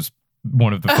 and this was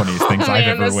one of the funniest things I've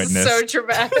ever this witnessed. Is so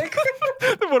dramatic.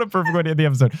 What a perfect way to end the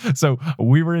episode. So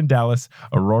we were in Dallas.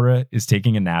 Aurora is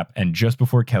taking a nap. And just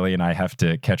before Kelly and I have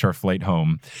to catch our flight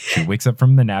home, she wakes up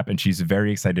from the nap and she's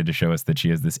very excited to show us that she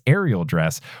has this Ariel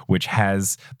dress, which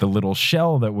has the little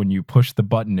shell that when you push the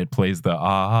button, it plays the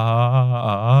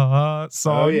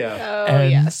song. Oh, yeah. Oh,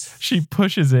 And yes. she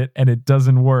pushes it and it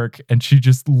doesn't work. And she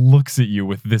just looks at you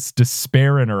with this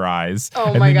despair in her eyes. Oh,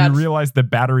 and my then God. you realize the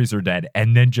batteries are dead.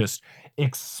 And then just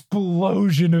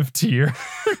explosion of tears.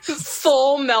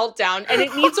 Full meltdown. And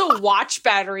it needs a watch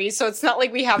battery, so it's not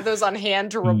like we have those on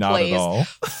hand to replace. Not at all.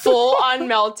 Full on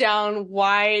meltdown.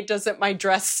 Why doesn't my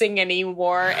dress sing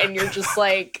anymore? And you're just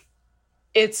like,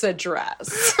 it's a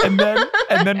dress. And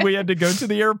then we had to go to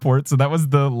the airport. So that was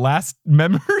the last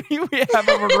memory we have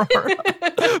of Aurora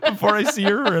before I see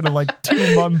her in like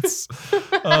 2 months.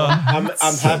 I'm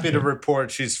so happy to good.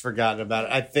 report she's forgotten about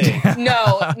it. I think.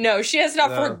 No, she has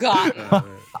not No. forgotten. No.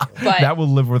 But That will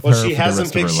live with Well, her she for the hasn't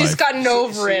rest of her picked- life. she's gotten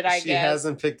over it, I She guess.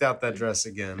 hasn't picked out that dress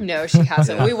again. No, she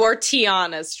hasn't. Yeah. We wore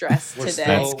Tiana's dress We're today.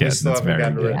 That's good. We still That's haven't very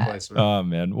gotten a good. replacement. Oh,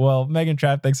 man. Well, Meghan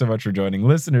Trapp, thanks so much for joining.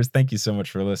 Listeners, thank you so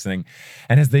much for listening.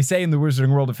 And as they say in the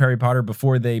Wizarding World of Harry Potter,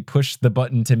 before they push the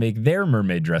button to make their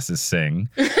mermaid dresses sing,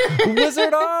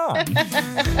 Wizard on!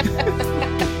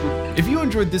 If you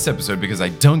enjoyed this episode because I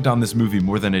dunked on this movie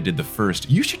more than I did the first,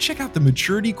 you should check out the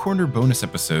Maturity Corner bonus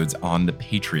episodes on the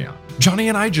Patreon. Johnny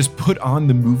and I just put on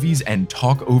the movies and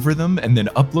talk over them and then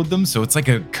upload them, so it's like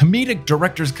a comedic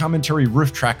director's commentary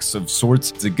riff tracks of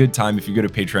sorts. It's a good time. If you go to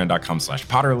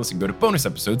patreon.com/Potterless and go to bonus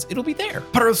episodes, it'll be there.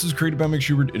 Potterless is created by Mick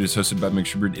Schubert. It is hosted by Mick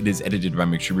Schubert. It is edited by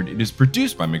Mick Schubert. It is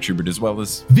produced by Mick Schubert, as well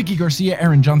as Vicky Garcia,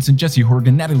 Aaron Johnson, Jesse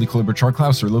Horgan, Natalie Klober, Char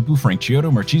Klaus, Lopu, Frank Chiodo,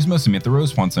 Marchismo, Samantha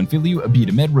Rose, Juan Sanfilio, Abid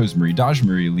Ahmed, Rosemary Dodge,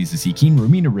 Maria Lisa C. Keen,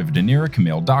 Romina Rivadeneira,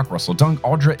 Camille Dock, Russell Dunk,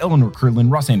 Audra, Eleanor Curlin,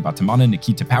 Rosanne Batamana,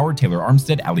 Nikita Power, Taylor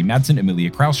Armstead, Ali Madsen, Amelia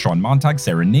Krause, Sean Montag,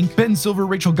 Sarah Nink, Ben Silver,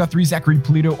 Rachel Guthrie, Zachary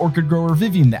Polito, Orchid Grower,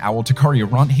 Vivian the Owl, Takaria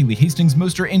Ront, Haley Hastings,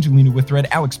 Moster, Angelina Withred,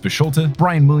 Alex Bisholta,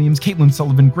 Brian Williams, Caitlin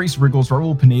Sullivan, Grace Riggles,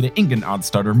 Raul Pineda, Ingen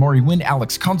Oddstutter, Maury Wynn,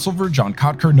 Alex Consulver, John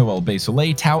Kotker, Noel Bay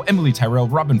Soleil, Tao, Emily Tyrell,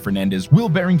 Robin Fernandez, Will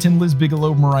Barrington, Liz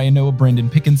Bigelow, Mariah Noah, Brandon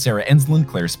Pickens, Sarah Enslin,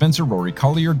 Claire Spencer, Rory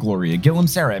Collier, Gloria Gillum,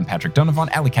 Sarah and Patrick Donovan,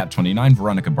 Alicat29,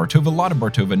 Veronica Bartova, Lotta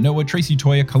Bartova, Noah, Tracy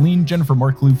Toya, Colleen, Jennifer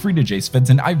Marklew, Frida J.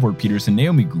 Svensson, Ivor Peterson,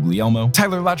 Naomi Guglielmo,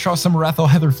 Tyler Latshaw, Summer Athel,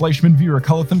 Heather Fleischman, Vera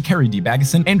Cullitham, Carrie D.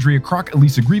 Baggeson, Andrea Kroc,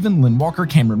 Elisa Grieven, Lynn Walker,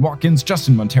 Cameron Watkins,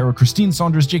 Justin Montero, Christine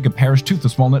Saunders, Jacob Parrish,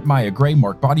 Toothless Walnut, Maya Gray,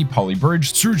 Mark Body, Polly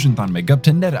Burge, Surjanthan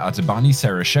Megupta, Neda Atabani,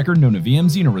 Sarah Shecker, Nona VM,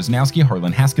 Zena Rosnowski,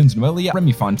 Harlan Haskins, Noelia,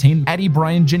 Remy Fontaine, Addie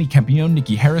Bryan, Jenny Campione,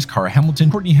 Nikki Harris, Cara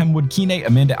Hamilton, Courtney Hemwood, Kine,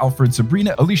 Amanda Alfred,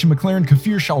 Sabrina, Alicia McLaren,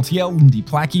 Kafir Shaltiel, Lindy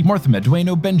Plackey, Martha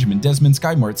Medueno, Benjamin Desmond,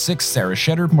 Sky Mart 6, Sarah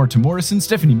Shetter, Marta Morrison,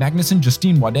 Stephanie Magnuson,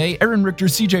 Justine Wade, Aaron Richter,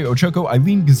 CJ Ochoko,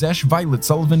 Eileen Gazesh, Violet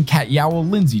Sullivan, Kat Yowell,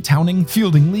 Lindsay Towning,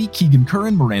 Fielding Lee, Keegan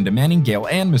Curran, Miranda Manning, Gail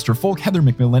Ann, Mr. Folk, Heather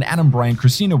McMillan, Adam Bryan,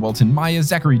 Christina Welton, Maya,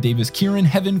 Zachary Davis, Kieran,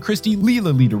 Heaven, Christy,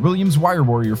 Leela Leader Williams, Wire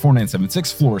Warrior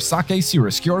 4976, Flora Sake, Sierra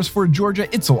Skjars for Georgia,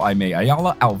 Itzel Aime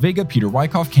Ayala, Al Vega, Peter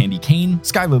Wyckoff, Candy Kane,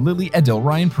 Skyla Lilly, Edel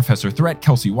Ryan, Professor Threat,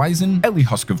 Kelsey Wisen, Ellie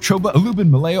Husk of Choba, Alubin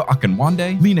Maleo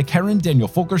Akanwande, Lena Karen, Daniel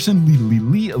Fulkerson,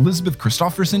 Lee Elizabeth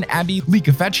Christofferson, Abby,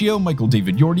 Lika Faccio, Michael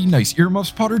David Yordi, Nice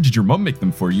Earmuffs Potter, Did Your Mum Make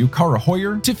Them For You, Cara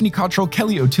Hoyer, Tiffany Cottrell,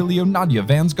 Kelly Otilio, Nadia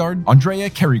Vansgard, Andrea,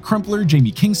 Carrie Crumpler,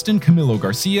 Jamie Kingston, Camilo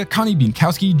Garcia, Connie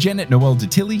Bienkowski, Janet Noel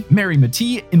Detilli, Mary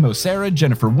Matee, Imo Sarah,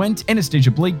 Jennifer Wendt,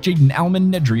 Anastasia Blake, Jaden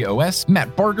Alman, Nedry OS,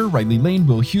 Matt Barger, Riley Lane,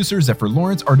 Will Huser, Zephyr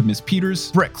Lawrence, Artemis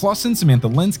Peters, Brett Clausen, Samantha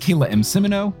Lenz, Kayla M.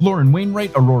 Simino, Lauren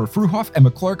Wainwright, Aurora Fruehauf,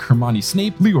 Emma Clark, Hermione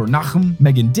Snape, Leor Nachum,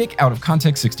 Megan Dick, Out of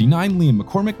Context 69, Liam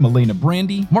McCormick, Milena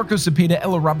Brandy, Marco Cepeda,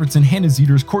 Ella Robertson, Hannah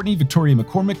Zeters, Courtney, Victoria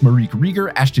McCormick, Marique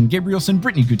Rieger, Ashton Gabrielson,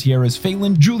 Brittany Gutierrez,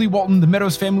 Phelan, Julie Walton, The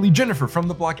Meadows Family, Jennifer from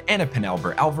the Block, Anna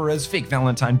Penalver, Alvarez, Fake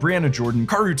Valentine, Brianna Jordan,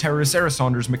 Karu Terra, Sarah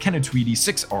Saunders, McKenna Tweedy,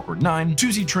 6 Awkward 9,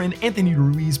 Susie Trin, Anthony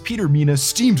Ruiz, Peter Mina,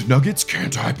 Steamed Nuggets,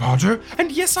 Can't I, Potter?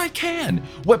 And Yes I Can!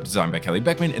 Web design by Kelly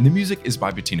Beckman, and the music is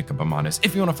by Bettina Campamanes.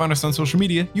 If you want to find us on social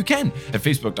media, you can at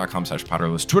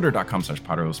facebook.com/Potterless,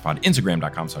 twitter.com/Potterlesspod,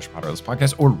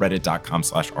 instagram.com/Potterlesspodcast, or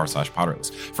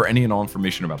reddit.com/r/Potterless. For any and all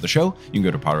information about the show, you can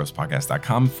go to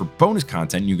potterlesspodcast.com. For bonus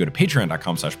content, you can go to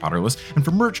patreon.com/Potterless, and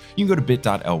for merch, you can go to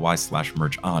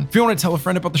bit.ly/merchon. If you want to tell a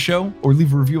friend about the show or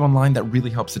leave a review online, that really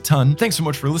helps a ton. Thanks so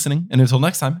much for listening, and until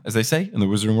next time, as they say in the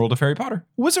Wizarding World of Harry Potter,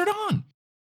 Wizard on!